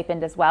kind of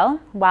stipend as well,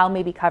 while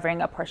maybe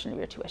covering a portion of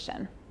your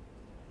tuition.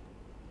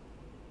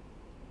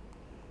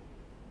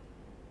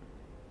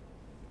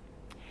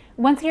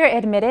 Once you're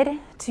admitted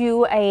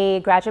to a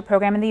graduate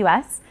program in the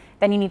US,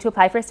 then you need to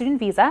apply for a student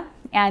visa,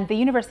 and the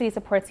university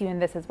supports you in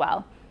this as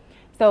well.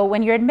 So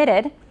when you're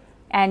admitted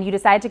and you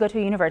decide to go to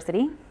a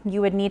university,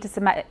 you would need to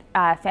submit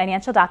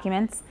financial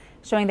documents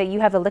showing that you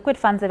have the liquid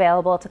funds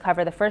available to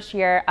cover the first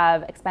year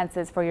of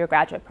expenses for your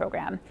graduate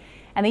program.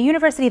 And the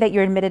university that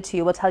you're admitted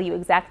to will tell you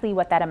exactly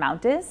what that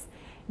amount is.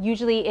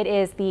 Usually it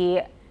is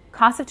the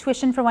cost of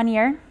tuition for 1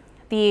 year,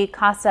 the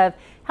cost of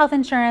health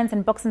insurance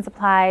and books and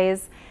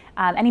supplies,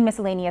 any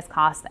miscellaneous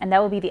costs, and that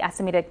will be the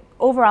estimated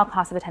overall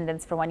cost of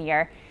attendance for 1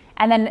 year.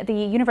 And then the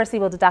university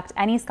will deduct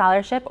any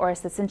scholarship or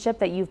assistantship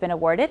that you've been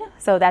awarded,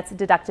 so that's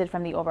deducted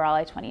from the overall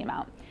I-20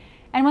 amount.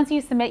 And once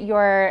you submit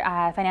your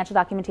financial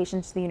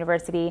documentation to the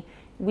university,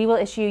 we will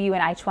issue you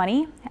an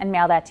I-20 and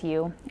mail that to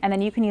you, and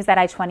then you can use that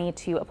I-20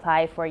 to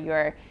apply for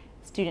your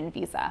student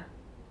visa.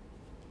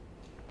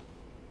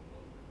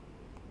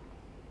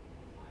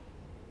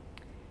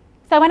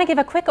 So I want to give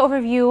a quick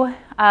overview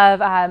of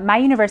my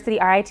university,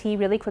 RIT,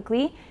 really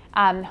quickly.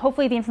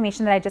 Hopefully the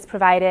information that I just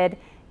provided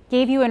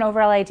gave you an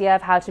overall idea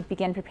of how to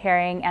begin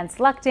preparing and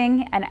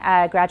selecting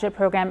a graduate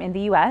program in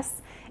the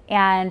US.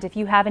 And if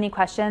you have any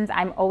questions,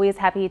 I'm always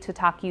happy to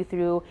talk you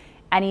through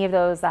any of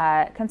those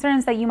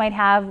concerns that you might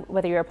have,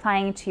 whether you're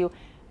applying to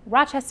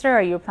Rochester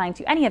or you're applying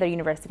to any other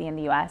university in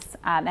the US.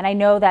 And I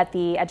know that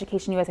the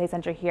Education USA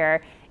Center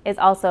here is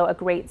also a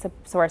great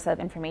source of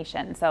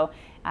information. So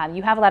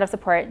you have a lot of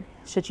support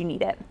should you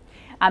need it.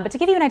 But to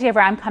give you an idea of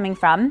where I'm coming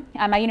from,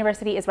 my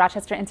university is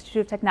Rochester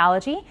Institute of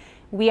Technology.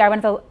 We are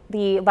one of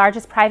the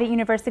largest private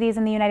universities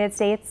in the United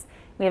States.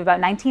 We have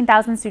about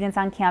 19,000 students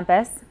on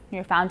campus. We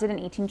were founded in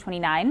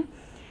 1829.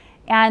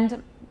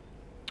 And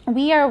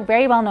we are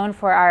very well known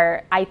for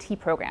our IT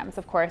programs,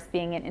 of course,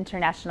 being an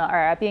international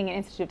or being an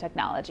Institute of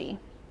Technology.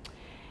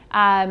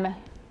 I'll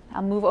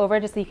move over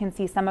just so you can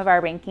see some of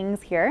our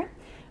rankings here.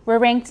 We're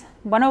ranked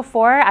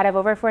 104 out of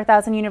over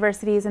 4,000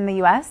 universities in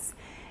the US,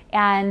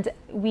 and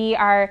we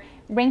are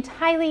ranked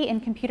highly in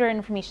computer and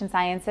information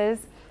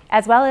sciences,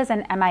 as well as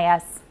in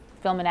MIS,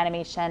 film and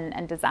animation,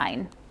 and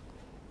design.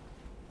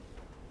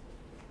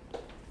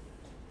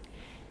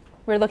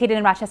 We're located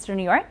in Rochester,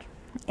 New York.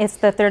 It's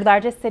the third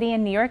largest city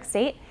in New York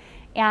State,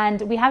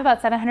 and we have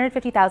about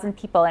 750,000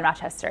 people in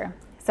Rochester.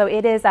 So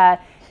it is a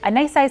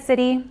nice sized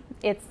city.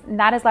 It's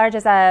not as large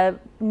as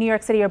New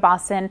York City or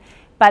Boston,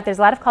 but there's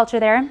a lot of culture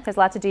there, there's a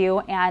lot to do,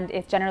 and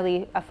it's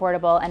generally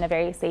affordable and a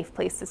very safe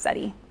place to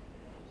study.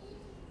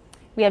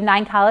 We have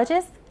 9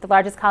 colleges. The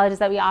largest colleges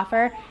that we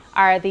offer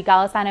are the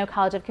Golisano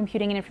College of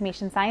Computing and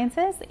Information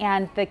Sciences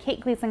and the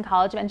Kate Gleason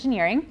College of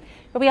Engineering.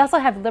 But we also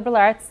have liberal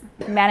arts,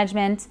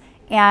 management,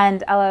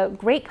 and a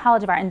great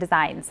College of Art and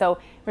Design. So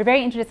we're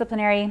very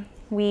interdisciplinary.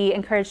 We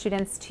encourage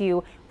students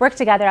to work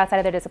together outside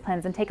of their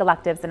disciplines and take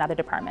electives in other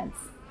departments.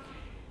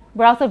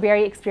 We're also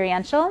very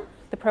experiential.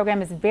 The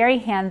program is very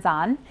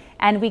hands-on,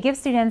 and we give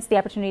students the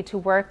opportunity to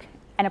work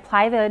and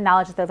apply the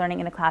knowledge that they're learning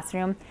in the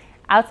classroom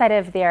outside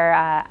of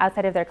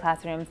their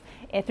classrooms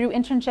through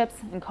internships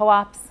and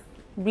co-ops,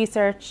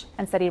 research,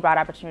 and study abroad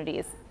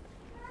opportunities.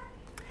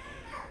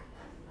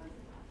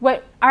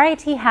 What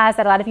RIT has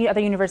that a lot of other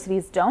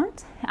universities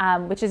don't,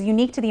 which is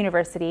unique to the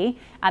university,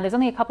 there's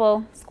only a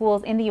couple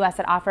schools in the US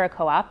that offer a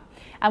co-op.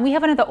 We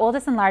have one of the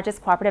oldest and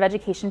largest cooperative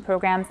education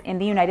programs in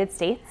the United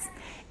States.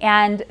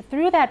 And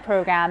through that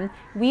program,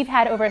 we've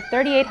had over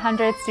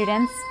 3,800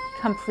 students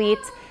complete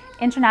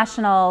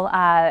international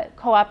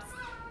co-ops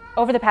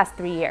over the past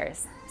 3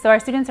 years. So our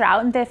students are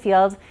out in the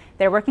field,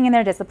 they're working in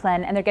their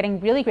discipline, and they're getting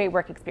really great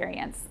work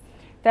experience.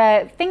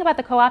 The thing about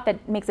the co-op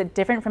that makes it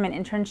different from an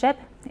internship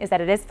is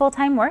that it is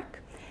full-time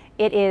work.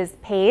 It is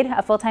paid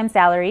a full-time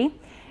salary.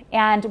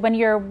 And when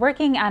you're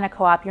working on a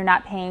co-op, you're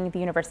not paying the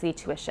university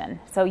tuition.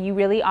 So you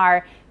really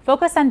are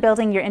focused on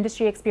building your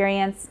industry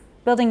experience,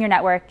 building your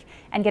network,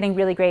 and getting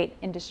really great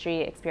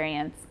industry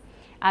experience.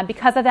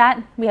 Because of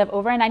that, we have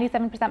over a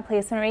 97%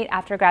 placement rate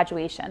after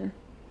graduation.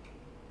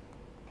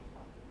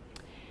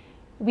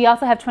 We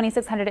also have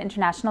 2,600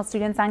 international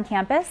students on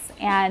campus,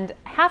 and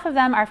half of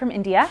them are from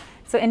India.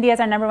 So India is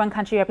our #1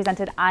 country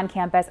represented on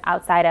campus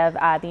outside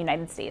of the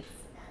United States.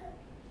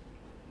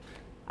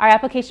 Our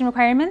application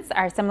requirements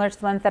are similar to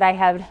the ones that I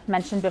have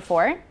mentioned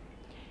before.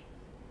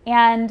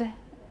 And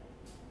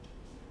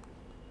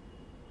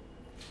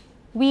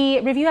we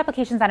review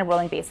applications on a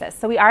rolling basis.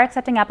 So we are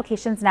accepting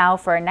applications now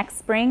for next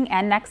spring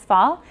and next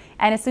fall.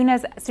 And as soon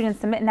as students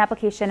submit an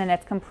application and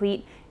it's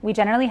complete, we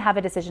generally have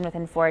a decision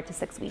within 4 to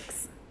 6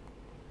 weeks.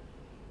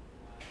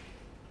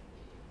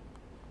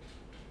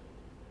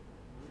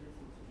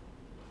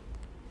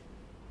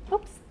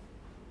 Oops.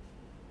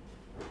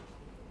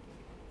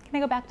 Can I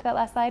go back to that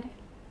last slide?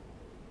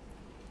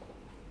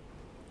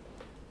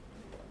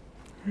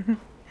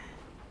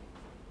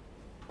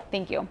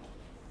 Thank you.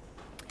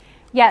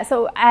 Yeah,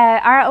 so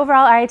our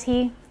overall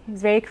RIT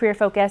is very career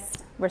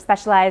focused. We're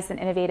specialized and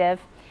innovative.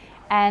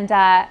 And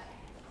I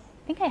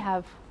think I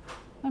have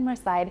one more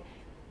slide.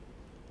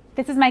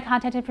 This is my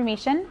contact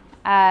information.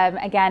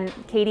 Again,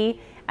 Katie,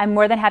 I'm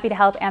more than happy to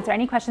help answer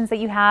any questions that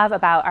you have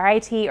about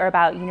RIT or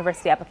about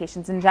university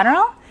applications in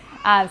general.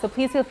 So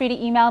please feel free to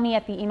email me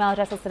at the email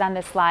address listed on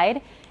this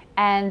slide.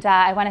 And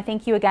I want to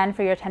thank you again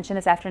for your attention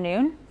this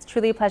afternoon. It's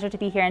truly a pleasure to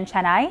be here in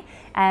Chennai,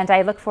 and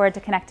I look forward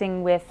to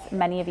connecting with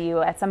many of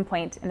you at some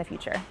point in the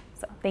future.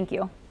 So thank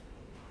you.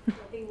 I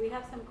think we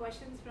have some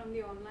questions from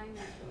the online.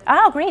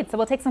 Oh, great. So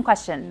we'll take some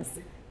questions.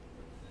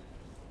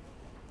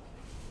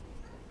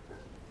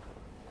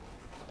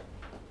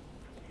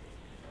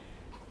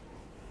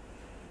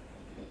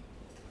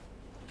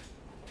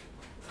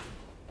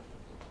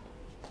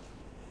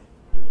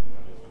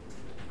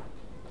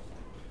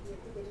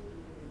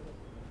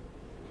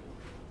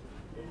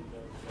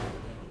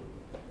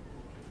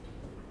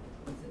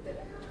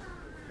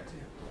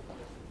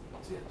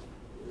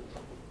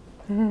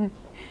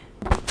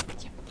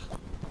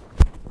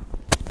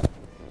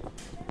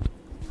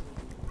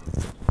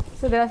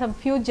 So there are some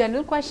few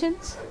general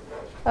questions.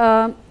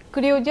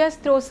 Could you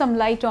just throw some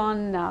light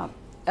on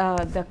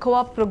the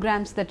co-op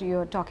programs that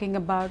you're talking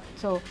about?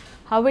 So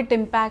how it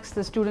impacts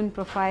the student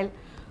profile?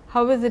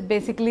 How is it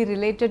basically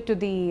related to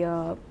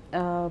the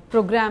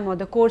program or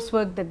the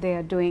coursework that they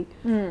are doing?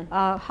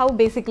 How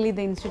basically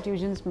the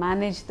institutions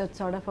manage that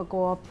sort of a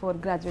co-op for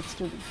graduate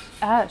students?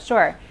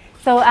 Sure.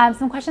 So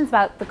some questions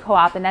about the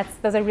co-op, and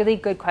those are really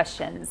good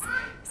questions.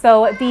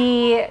 So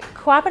the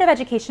cooperative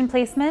education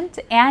placement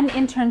and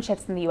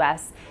internships in the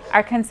US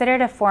are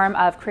considered a form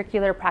of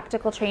curricular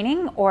practical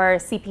training, or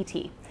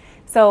CPT.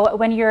 So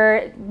when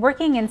you're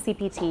working in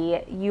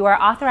CPT, you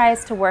are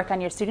authorized to work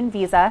on your student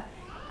visa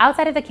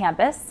outside of the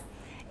campus,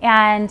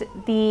 and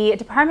the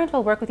department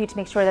will work with you to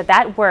make sure that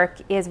that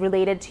work is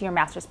related to your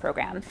master's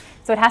program.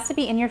 So it has to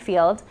be in your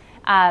field,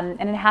 and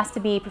it has to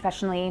be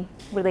professionally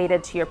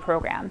related to your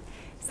program.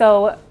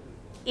 So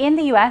In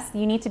the US,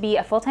 you need to be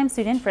a full-time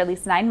student for at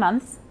least 9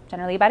 months,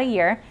 generally about a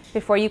year,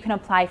 before you can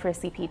apply for a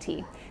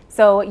CPT.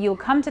 So you'll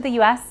come to the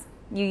US,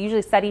 you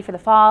usually study for the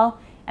fall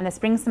and the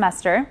spring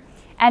semester,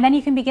 and then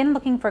you can begin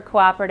looking for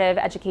cooperative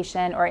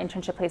education or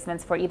internship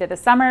placements for either the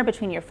summer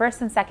between your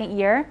first and second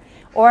year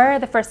or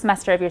the first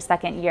semester of your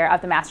second year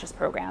of the master's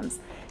programs.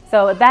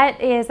 So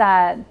that is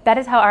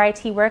how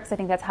RIT works. I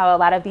think that's how a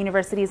lot of the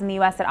universities in the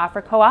US that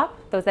offer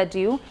co-op, those that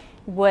do,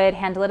 would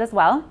handle it as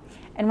well.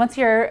 And once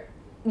you're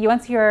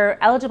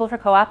eligible for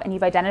co-op and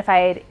you've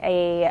identified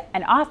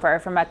an offer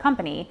from a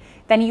company,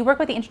 then you work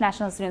with the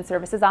International Student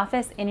Services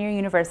Office in your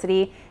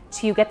university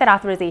to get that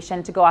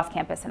authorization to go off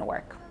campus and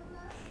work.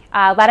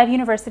 A lot of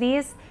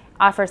universities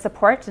offer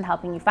support in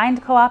helping you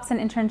find co-ops and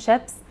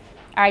internships.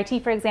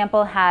 RIT, for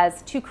example,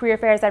 has 2 career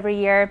fairs every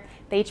year.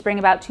 They each bring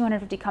about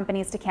 250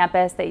 companies to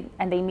campus,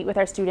 and they meet with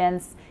our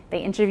students, they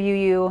interview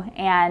you,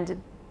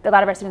 and a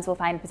lot of our students will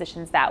find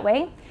positions that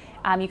way.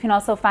 You can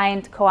also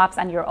find co-ops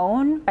on your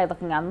own by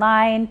looking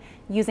online,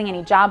 using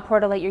any job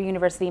portal that your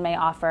university may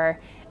offer.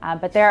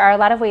 But there are a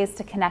lot of ways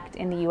to connect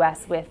in the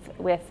US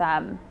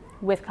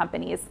with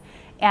companies.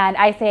 And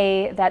I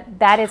say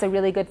that is a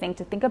really good thing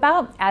to think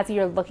about as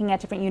you're looking at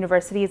different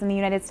universities in the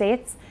United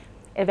States.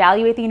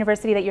 Evaluate the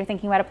university that you're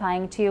thinking about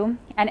applying to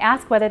and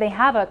ask whether they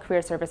have a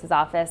career services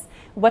office,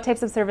 what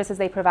types of services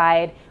they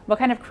provide, what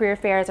kind of career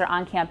fairs are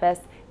on campus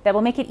that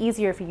will make it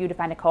easier for you to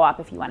find a co-op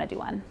if you want to do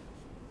one.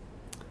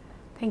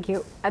 Thank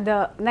you.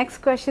 The next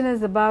question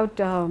is about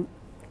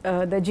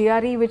the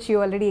GRE, which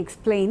you already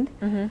explained.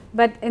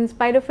 But in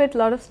spite of it, a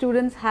lot of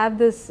students have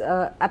this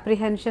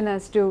apprehension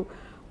as to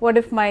what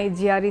if my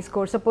GRE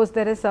score, suppose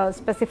there is a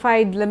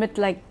specified limit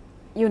like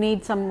you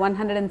need some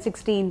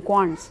 116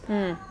 quants,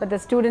 but the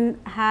student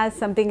has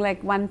something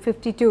like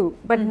 152,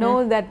 but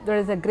know that there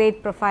is a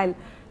great profile,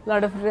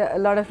 a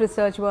lot of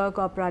research work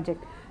or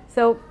project.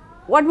 So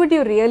what would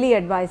you really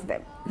advise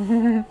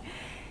them?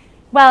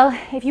 Well,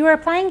 if you are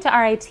applying to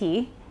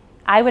RIT,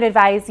 I would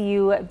advise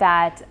you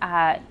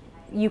that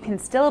you can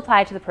still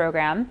apply to the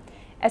program,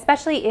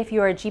 especially if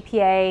your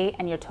GPA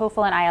and your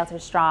TOEFL and IELTS are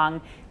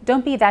strong.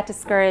 Don't be that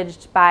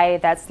discouraged by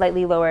that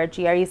slightly lower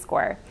GRE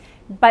score.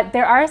 But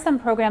there are some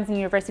programs and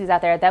universities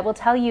out there that will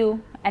tell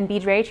you and be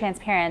very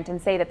transparent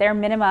and say that their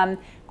minimum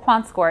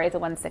quant score is a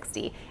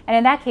 160. And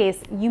in that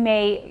case,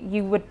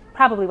 you would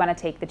probably want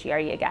to take the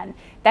GRE again.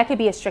 That could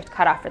be a strict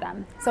cutoff for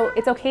them. So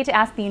it's okay to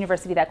ask the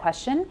university that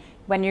question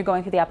when you're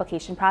going through the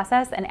application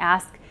process and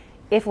ask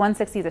if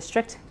 160 is a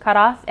strict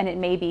cutoff, and it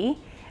may be.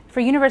 For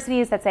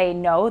universities that say,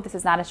 no, this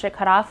is not a strict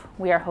cutoff,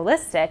 we are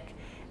holistic,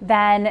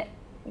 then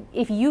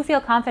if you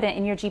feel confident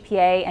in your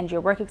GPA and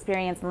your work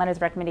experience and letters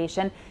of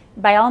recommendation,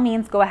 by all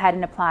means go ahead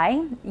and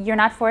apply. You're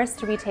not forced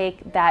to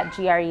retake that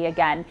GRE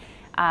again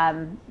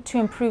to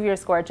improve your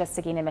score just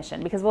to gain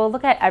admission, because we'll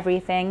look at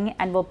everything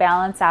and we'll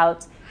balance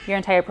out your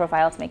entire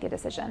profile to make a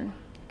decision.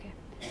 Okay.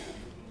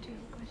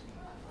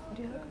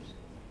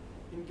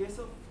 In case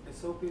of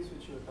SOPs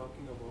which you were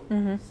talking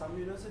about, some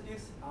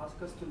universities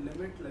ask us to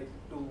limit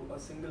to a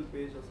single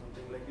page or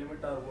something, like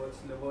limit our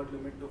word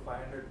limit to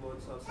 500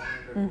 words or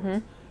 700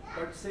 words.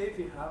 But say if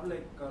you have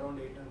around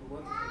 800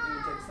 words or something,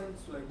 which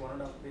extends to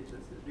 1.5 pages,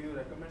 do you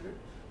recommend it?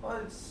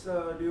 Or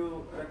do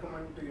you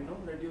recommend to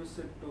reduce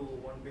it to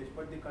 1 page,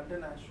 but the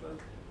content actual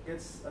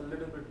gets a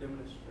little bit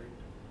diminished, right?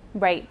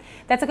 Right.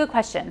 That's a good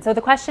question. So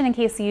the question, in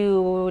case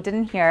you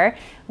didn't hear,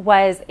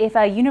 was if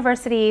a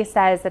university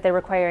says that they're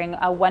requiring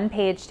a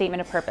 1-page statement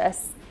of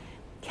purpose,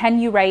 can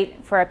you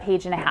write for 1.5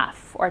 pages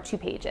or 2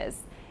 pages?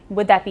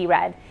 Would that be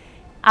read?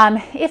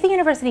 If the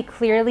university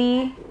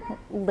clearly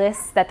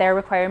lists that their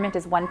requirement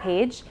is 1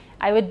 page,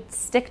 I would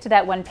stick to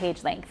that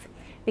 1-page length,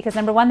 because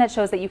number one, that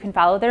shows that you can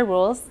follow their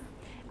rules.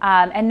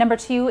 And number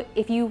two,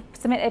 if you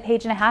submit 1.5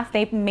 pages,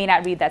 they may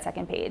not read that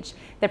second page.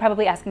 They're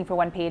probably asking for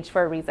 1 page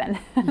for a reason.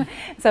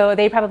 So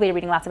they probably are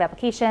reading lots of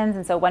applications,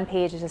 and so 1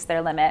 page is just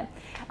their limit.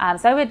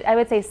 So I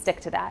would say stick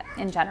to that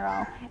in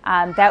general.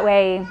 That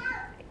way,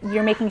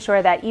 you're making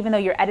sure that even though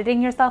you're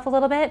editing yourself a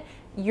little bit,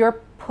 you're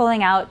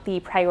pulling out the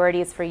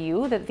priorities for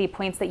you, the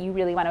points that you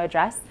really want to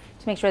address,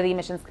 to make sure the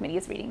admissions committee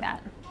is reading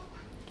that.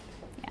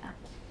 Yeah.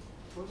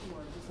 First of all,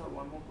 I just have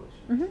one more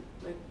question.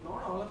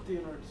 Not all of the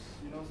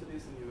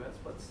universities in the US,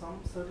 but some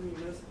certain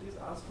universities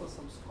ask for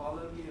some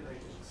scholarly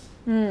writings.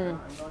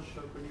 I'm not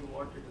sure pretty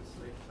what it is,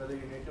 whether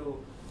you need to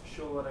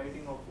show a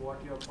writing of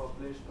what you have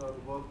published or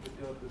work with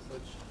your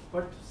research.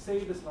 But say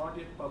it is not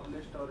yet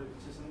published or it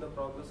is in the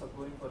progress of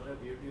going for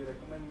review, do you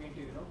recommend me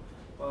to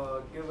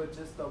give a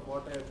gist of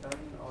what I have done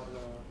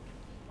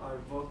or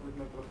work with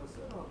my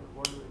professor, or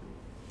what do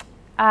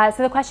I do?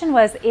 So the question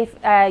was, if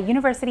a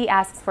university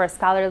asks for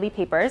scholarly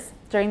papers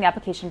during the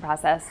application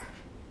process,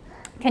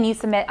 can you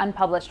submit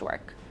unpublished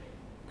work?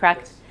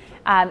 Correct?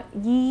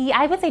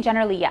 I would say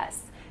generally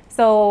yes.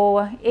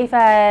 So if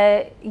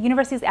a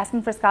university is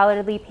asking for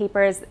scholarly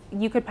papers,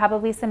 you could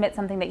probably submit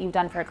something that you've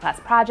done for a class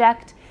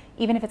project,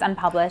 even if it's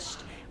unpublished.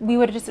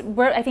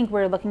 I think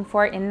we're looking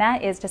for in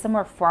that is just a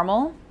more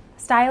formal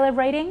style of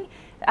writing.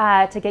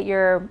 to get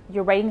your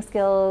writing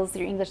skills,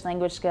 your English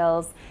language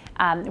skills,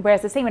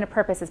 whereas the statement of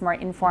purpose is more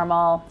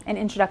informal, an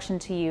introduction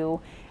to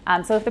you.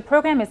 So if the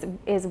program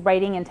is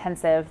writing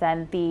intensive,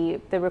 then the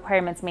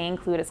requirements may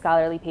include a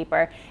scholarly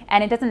paper,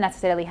 and it doesn't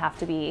necessarily have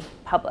to be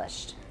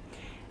published.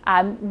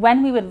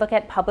 When we would look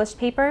at published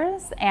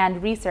papers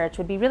and research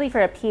would be really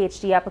for a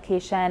PhD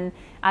application,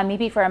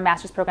 maybe for a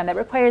master's program that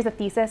requires a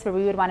thesis, where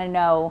we would want to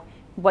know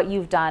what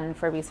you've done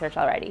for research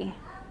already.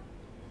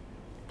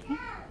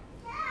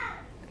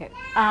 Okay.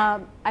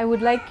 I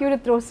would like you to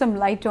throw some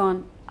light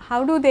on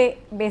how do they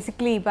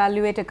basically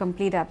evaluate a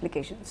complete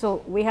application.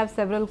 So we have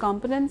several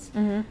components,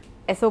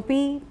 SOP,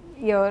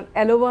 your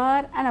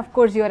LOR, and of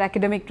course your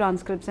academic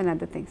transcripts and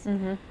other things.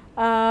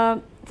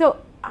 So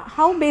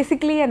how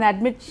basically an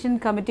admission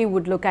committee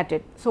would look at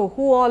it? So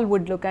who all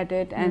would look at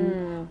it,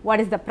 and what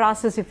is the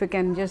process, if you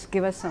can just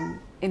give us some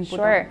input?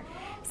 Sure.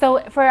 So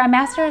for a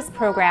master's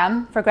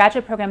program, for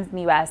graduate programs in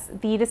the US,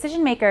 the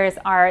decision makers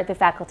are the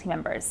faculty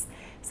members.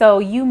 So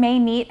you may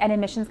meet an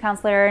admissions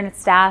counselor and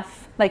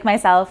staff like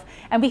myself,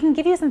 and we can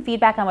give you some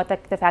feedback on what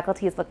the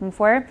faculty is looking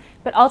for.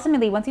 But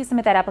ultimately, once you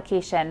submit that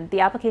application, the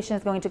application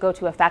is going to go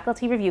to a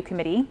faculty review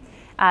committee,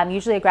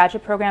 usually a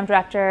graduate program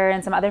director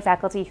and some other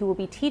faculty who will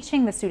be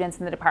teaching the students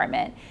in the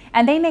department.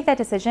 And they make that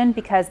decision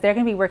because they're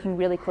going to be working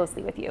really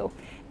closely with you.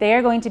 They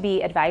are going to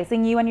be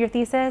advising you on your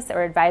thesis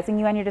or advising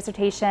you on your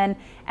dissertation,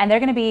 and they're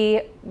going to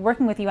be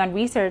working with you on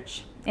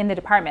research in the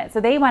department.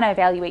 So they want to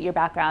evaluate your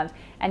background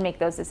and make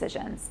those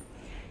decisions.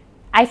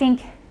 I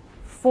think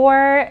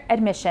for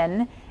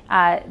admission,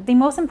 the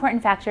most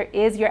important factor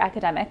is your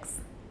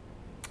academics.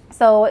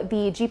 So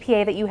the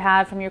GPA that you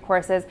have from your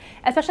courses,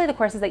 especially the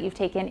courses that you've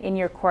taken in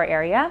your core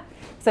area.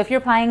 So if you're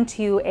applying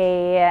to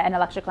an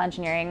electrical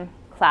engineering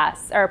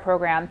class or a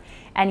program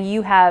and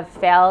you have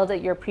failed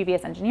at your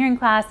previous engineering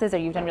classes or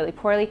you've done really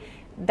poorly,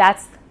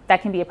 that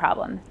can be a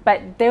problem.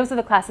 But those are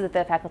the classes that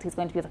the faculty is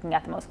going to be looking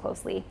at the most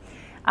closely.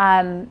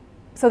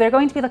 So they're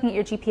going to be looking at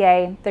your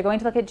GPA, they're going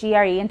to look at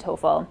GRE and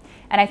TOEFL,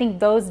 and I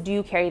think those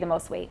do carry the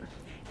most weight.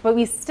 But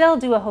we still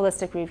do a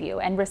holistic review,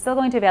 and we're still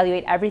going to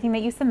evaluate everything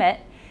that you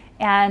submit,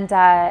 and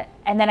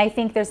then I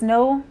think there's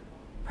no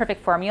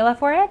perfect formula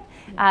for it.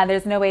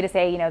 There's no way to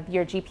say,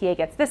 your GPA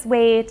gets this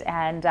weight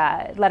and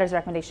letters of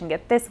recommendation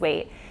get this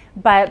weight.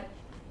 But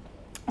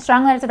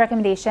strong letters of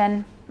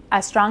recommendation,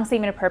 a strong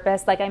statement of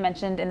purpose, like I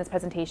mentioned in this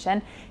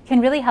presentation,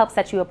 can really help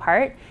set you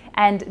apart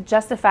and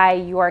justify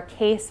your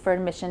case for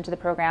admission to the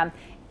program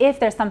if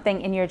there's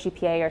something in your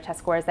GPA or test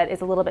scores that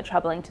is a little bit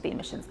troubling to the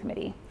admissions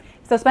committee.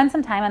 So spend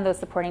some time on those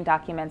supporting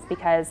documents,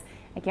 because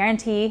I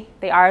guarantee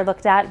they are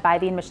looked at by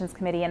the admissions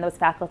committee and those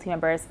faculty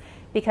members,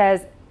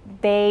 because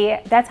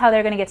that's how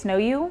they're going to get to know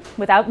you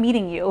without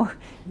meeting you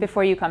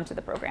before you come to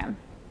the program.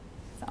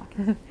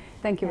 So.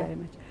 Thank you very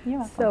much. You're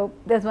welcome. So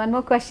there's one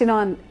more question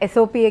on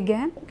SOP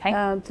again. Okay.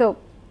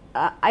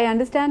 I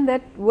understand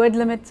that word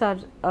limits are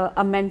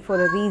meant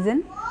for a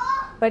reason,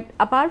 but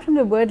apart from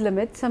the word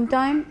limits,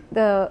 sometimes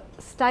the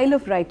style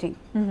of writing.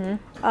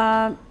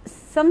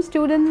 Some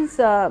students,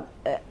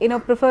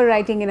 prefer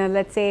writing in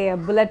let's say a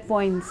bullet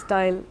point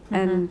style,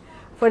 and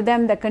for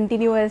them the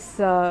continuous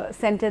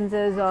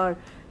sentences or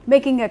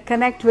making a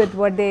connect with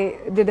what they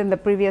did in the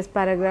previous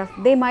paragraph,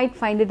 they might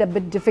find it a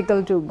bit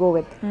difficult to go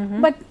with.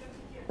 But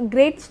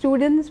great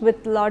students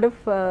with a lot of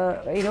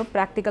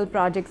practical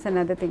projects and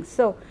other things.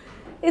 So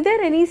is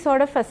there any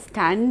sort of a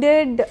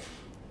standard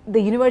the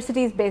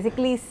universities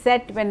basically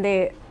set when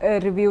they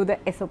review the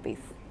SOPs?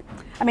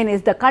 I mean,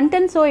 is the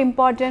content so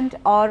important,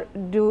 or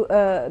do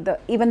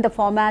even the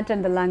format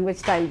and the language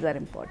styles are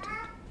important?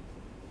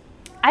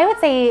 I would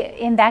say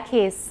in that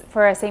case,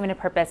 for a statement of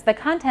purpose, the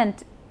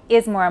content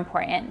is more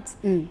important.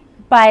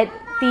 But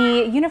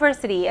the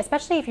university,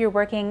 especially if you're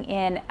working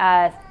in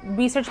a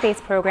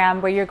research-based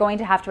program where you're going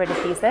to have to write a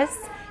thesis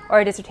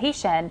or a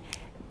dissertation,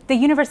 the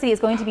university is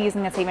going to be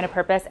using the statement of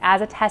purpose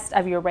as a test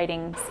of your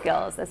writing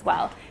skills as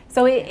well.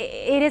 So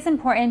it is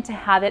important to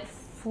have it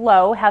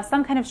flow, have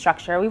some kind of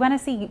structure. We want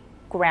to see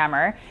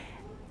grammar.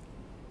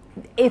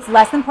 It's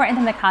less important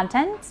than the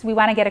content. We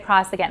want to get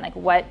across, again, like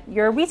what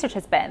your research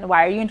has been.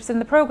 Why are you interested in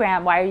the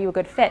program? Why are you a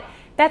good fit?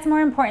 That's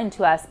more important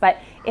to us. But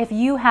if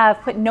you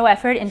have put no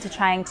effort into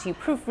trying to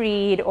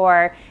proofread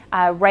or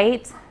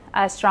write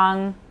a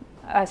strong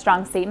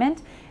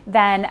statement,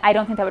 then I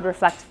don't think that would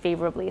reflect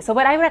favorably. So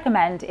what I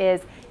recommend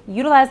is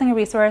utilizing a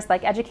resource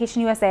like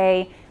Education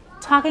USA,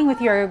 talking with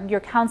your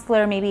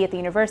counselor maybe at the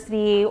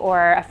university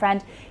or a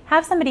friend.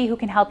 Have somebody who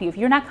can help you. If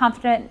you're not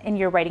confident in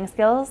your writing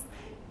skills,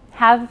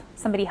 have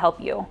somebody help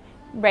you,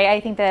 right? I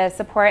think the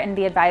support and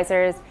the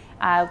advisors,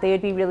 they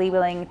would be really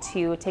willing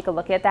to take a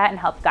look at that and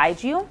help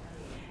guide you.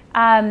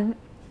 And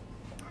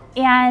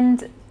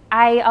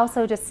I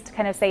also just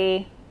kind of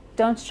say,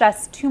 don't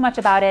stress too much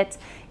about it.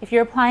 If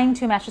you're applying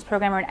to a master's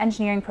program or an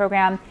engineering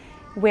program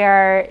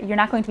where you're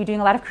not going to be doing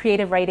a lot of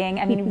creative writing,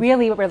 I mean,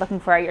 really what we're looking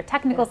for are your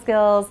technical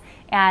skills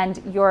and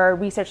your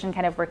research and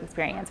kind of work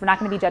experience. We're not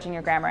going to be judging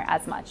your grammar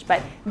as much,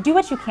 but do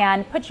what you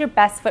can, put your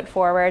best foot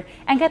forward,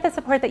 and get the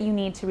support that you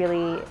need to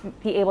really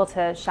be able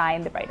to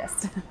shine the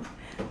brightest.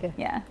 Okay.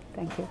 Yeah.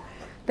 Thank you.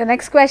 The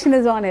next question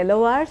is on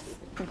LORs.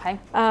 Okay.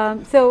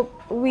 So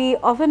we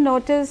often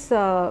notice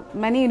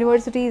many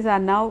universities are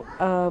now,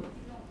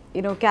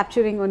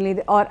 capturing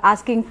only or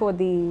asking for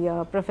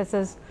the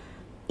professor's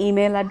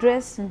email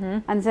address,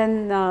 and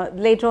then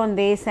later on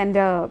they send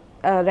a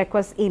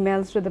request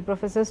emails to the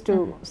professors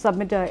to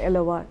submit a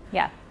LOR.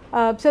 Yeah.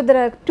 So there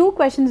are two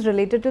questions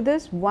related to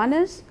this. One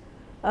is,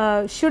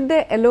 should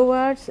the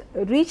LORs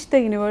reach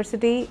the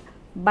university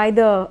by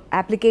the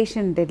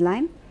application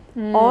deadline,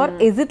 or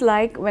is it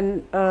like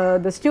when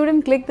the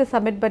student click the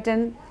submit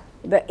button,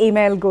 the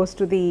email goes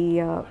to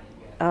the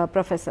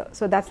professor?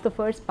 So that's the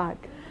first part.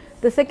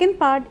 The second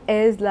part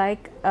is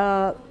like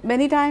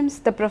many times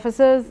the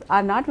professors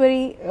are not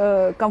very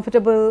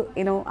comfortable,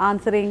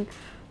 answering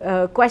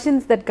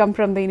questions that come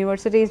from the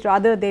universities.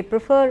 Rather, they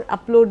prefer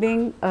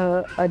uploading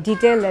a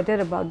detailed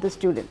letter about the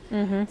student.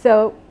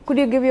 So could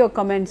you give your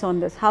comments on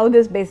this, how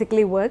this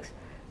basically works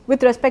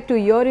with respect to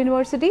your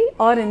university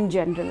or in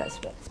general as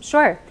well?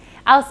 Sure.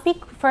 I'll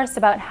speak first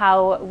about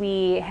how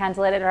we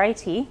handle it at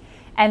RIT,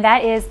 and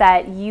that is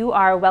that you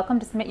are welcome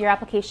to submit your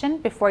application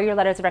before your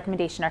letters of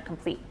recommendation are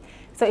complete.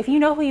 So if you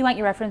know who you want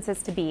your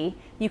references to be,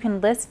 you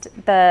can list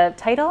the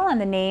title and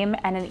the name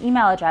and an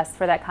email address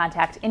for that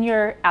contact in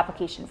your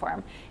application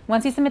form.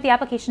 Once you submit the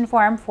application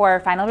form for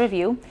final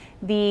review,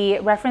 the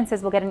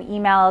references will get an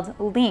emailed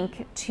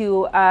link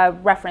to a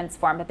reference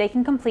form that they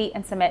can complete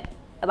and submit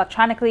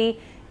electronically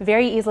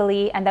very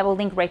easily, and that will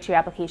link right to your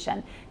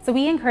application. So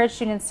we encourage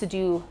students to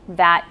do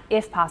that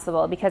if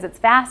possible, because it's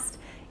fast,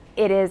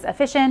 it is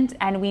efficient,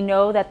 and we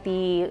know that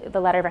the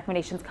letter of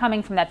recommendation is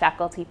coming from that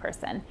faculty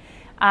person.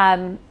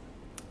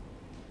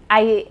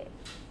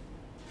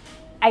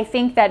 I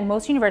think that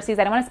most universities,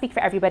 I don't want to speak for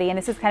everybody, and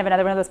this is kind of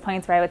another one of those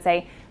points where I would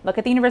say, look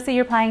at the university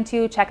you're applying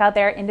to, check out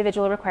their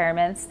individual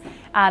requirements.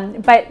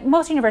 But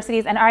most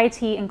universities, and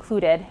RIT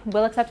included,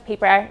 will accept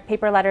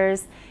paper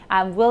letters,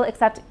 will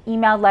accept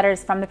emailed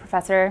letters from the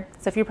professor.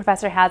 So if your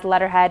professor has a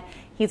letterhead,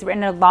 he's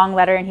written a long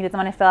letter and he doesn't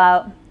want to fill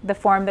out the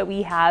form that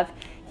we have,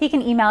 he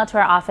can email it to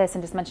our office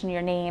and just mention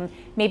your name.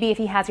 Maybe if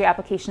he has your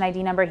application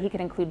ID number, he could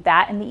include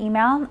that in the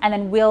email, and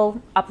then we'll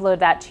upload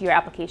that to your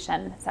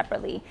application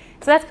separately.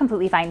 So that's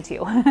completely fine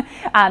too.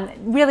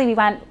 Really, we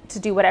want to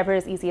do whatever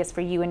is easiest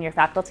for you and your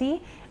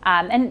faculty.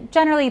 And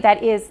generally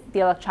that is the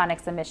electronic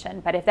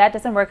submission. But if that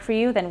doesn't work for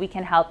you, then we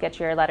can help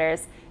get your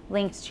letters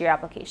linked to your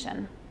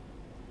application.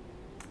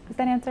 Does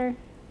that answer?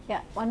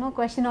 Yeah, one more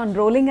question on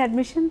rolling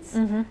admissions.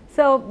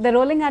 So the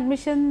rolling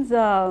admissions,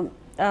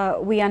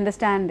 we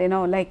understand,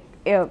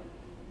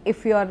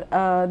 if you're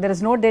there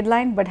is no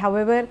deadline, but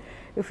however,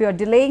 if you're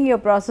delaying your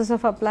process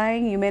of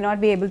applying, you may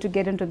not be able to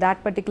get into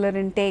that particular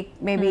intake.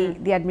 Maybe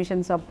the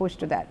admissions are pushed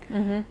to that.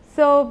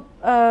 So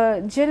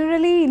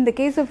generally, in the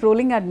case of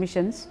rolling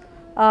admissions,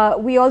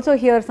 we also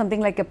hear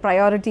something like a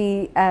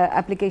priority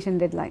application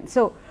deadline.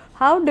 So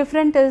how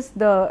different is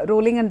the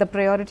rolling and the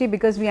priority?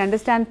 Because we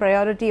understand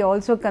priority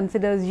also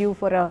considers you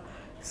for a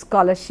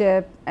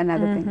scholarship and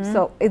other things.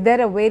 So is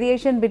there a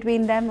variation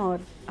between them, or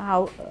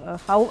how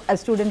a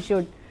student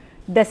should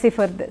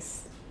decipher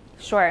this?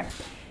 Sure.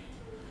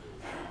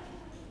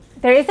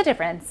 There is a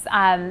difference.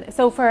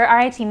 So for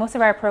RIT, most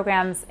of our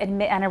programs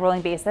admit on a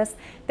rolling basis.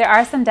 There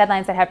are some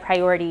deadlines that have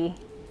priority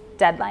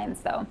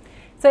deadlines though.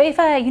 So if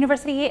a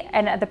university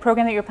and the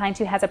program that you're applying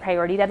to has a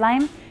priority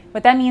deadline,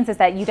 what that means is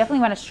that you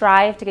definitely want to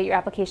strive to get your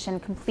application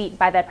complete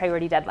by that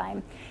priority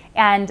deadline.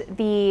 And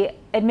the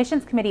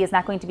admissions committee is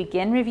not going to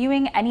begin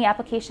reviewing any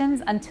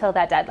applications until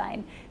that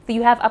deadline. So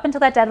you have up until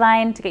that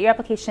deadline to get your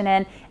application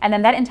in, and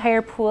then that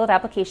entire pool of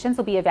applications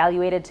will be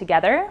evaluated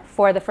together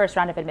for the first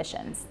round of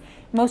admissions.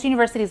 Most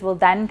universities will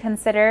then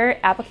consider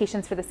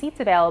applications for the seats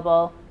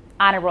available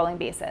on a rolling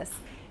basis.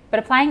 But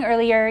applying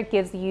earlier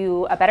gives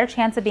you a better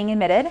chance of being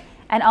admitted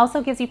and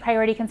also gives you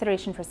priority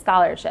consideration for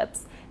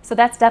scholarships. So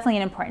that's definitely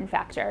an important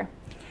factor.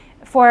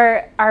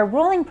 For our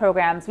rolling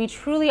programs, we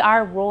truly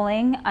are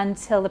rolling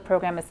until the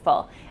program is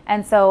full.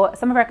 And so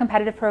some of our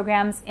competitive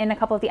programs, in a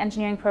couple of the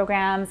engineering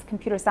programs,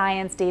 computer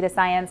science, data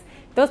science,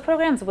 those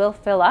programs will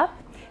fill up.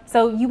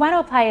 So you want to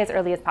apply as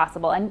early as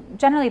possible. And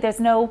generally there's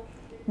no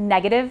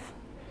negative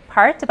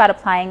part about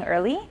applying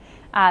early.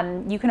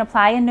 You can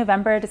apply in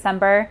November,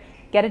 December,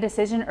 get a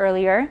decision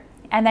earlier,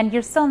 and then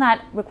you're still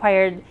not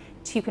required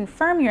to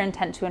confirm your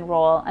intent to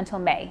enroll until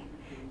May.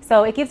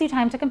 So it gives you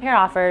time to compare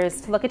offers,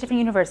 to look at different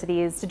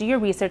universities, to do your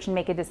research and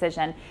make a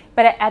decision.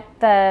 But at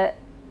the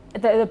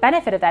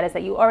benefit of that is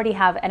that you already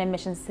have an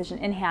admissions decision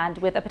in hand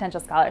with a potential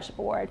scholarship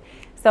award.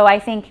 So I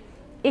think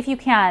if you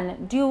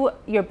can, do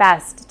your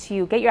best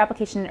to get your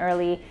application in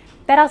early.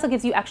 That also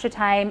gives you extra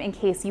time in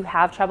case you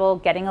have trouble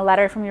getting a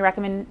letter from your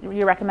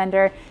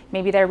recommender.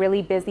 Maybe they're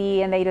really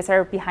busy and they just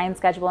are behind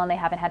schedule and they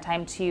haven't had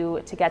time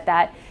to get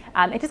that.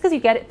 It just gives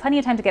you plenty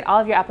of time to get all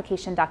of your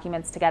application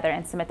documents together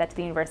and submit that to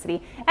the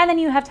university. And then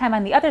you have time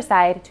on the other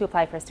side to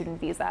apply for a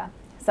student visa.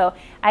 So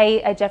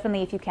I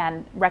definitely, if you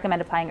can,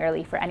 recommend applying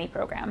early for any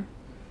program.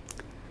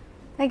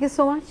 Thank you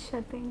so much.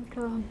 I think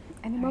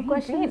any more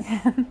questions?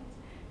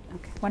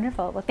 Okay,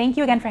 wonderful. Well, thank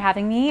you again for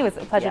having me. It was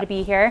a pleasure to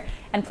be here.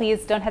 And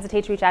please don't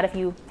hesitate to reach out if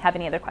you have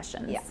any other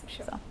questions. Yeah,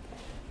 sure. So.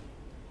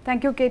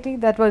 Thank you, Katie.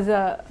 That was,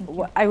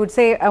 I would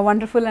say, a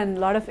wonderful and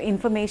lot of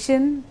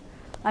information.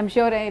 I'm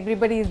sure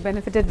everybody is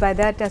benefited by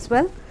that as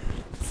well.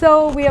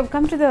 So we have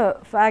come to the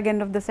fag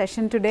end of the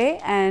session today,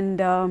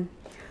 and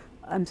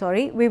I'm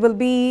sorry, we will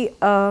be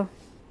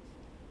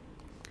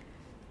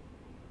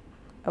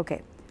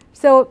okay.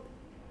 So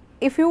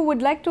if you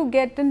would like to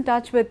get in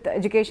touch with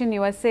Education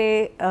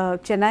USA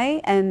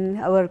Chennai, and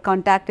our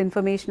contact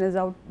information is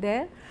out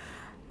there.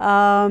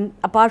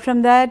 Apart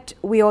from that,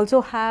 we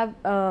also have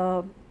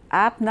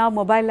app now,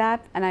 mobile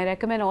app, and I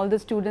recommend all the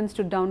students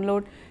to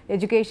download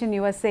Education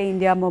USA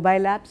India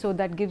mobile app. So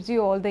that gives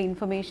you all the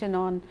information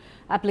on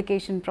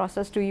application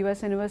process to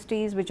US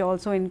universities, which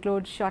also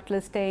includes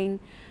shortlisting,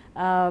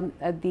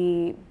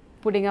 the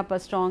putting up a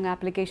strong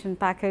application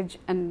package,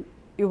 and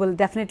you will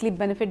definitely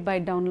benefit by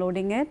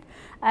downloading it.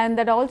 And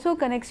that also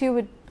connects you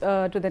with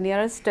to the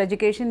nearest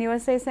Education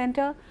USA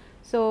center.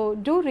 So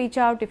do reach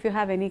out if you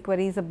have any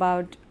queries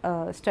about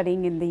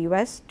studying in the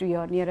US to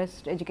your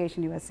nearest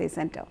Education USA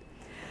center.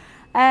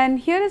 And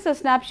here is a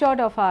snapshot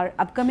of our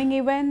upcoming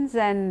events,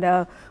 and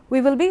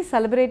we will be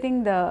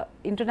celebrating the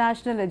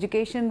International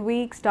Education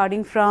Week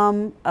starting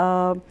from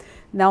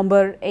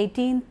November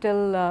 18th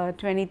till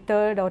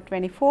 23rd or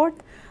 24th.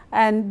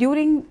 And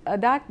during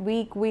that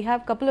week, we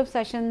have couple of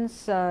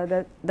sessions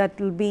that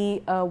will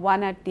be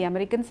one at the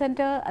American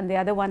Center and the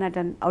other one at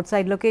an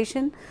outside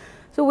location.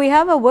 So we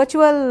have a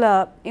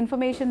virtual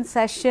information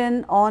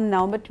session on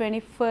November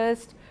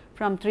 21st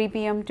from 3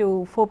 p.m.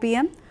 to 4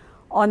 p.m.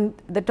 On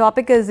the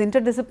topic is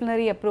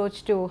interdisciplinary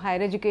approach to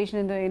higher education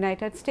in the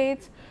United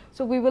States.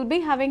 So we will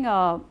be having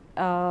a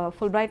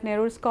Fulbright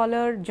Nehru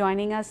Scholar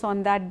joining us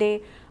on that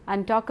day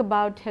and talk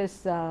about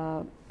his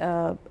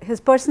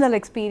personal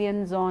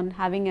experience on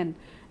having an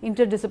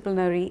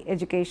interdisciplinary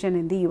education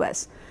in the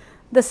US.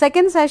 The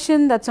second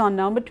session, that's on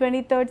November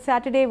 23rd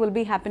Saturday, will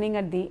be happening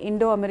at the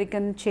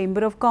Indo-American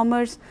Chamber of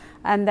Commerce,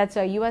 and that's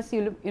a US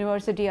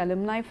University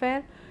Alumni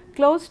Fair.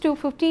 Close to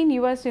 15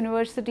 US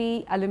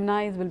University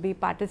alumni will be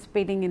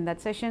participating in that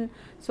session.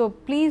 So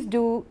please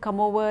do come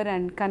over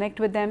and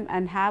connect with them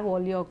and have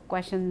all your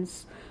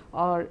questions,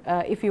 or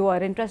if you are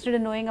interested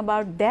in knowing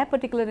about their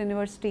particular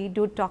university,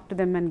 do talk to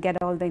them and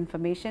get all the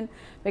information,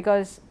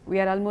 because we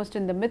are almost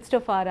in the midst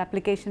of our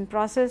application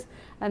process,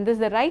 and this is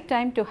the right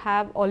time to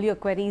have all your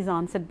queries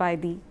answered by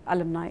the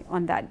alumni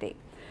on that day.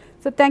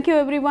 So thank you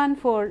everyone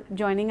for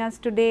joining us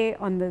today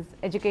on this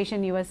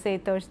Education USA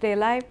Thursday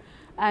Live.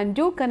 And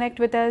do connect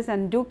with us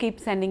and do keep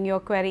sending your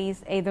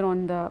queries either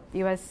on the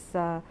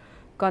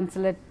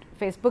U.S.Consulate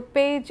Facebook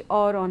page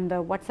or on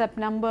the WhatsApp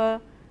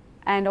number,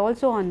 and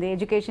also on the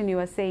Education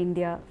USA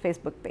India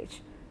Facebook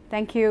page.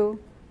 Thank you.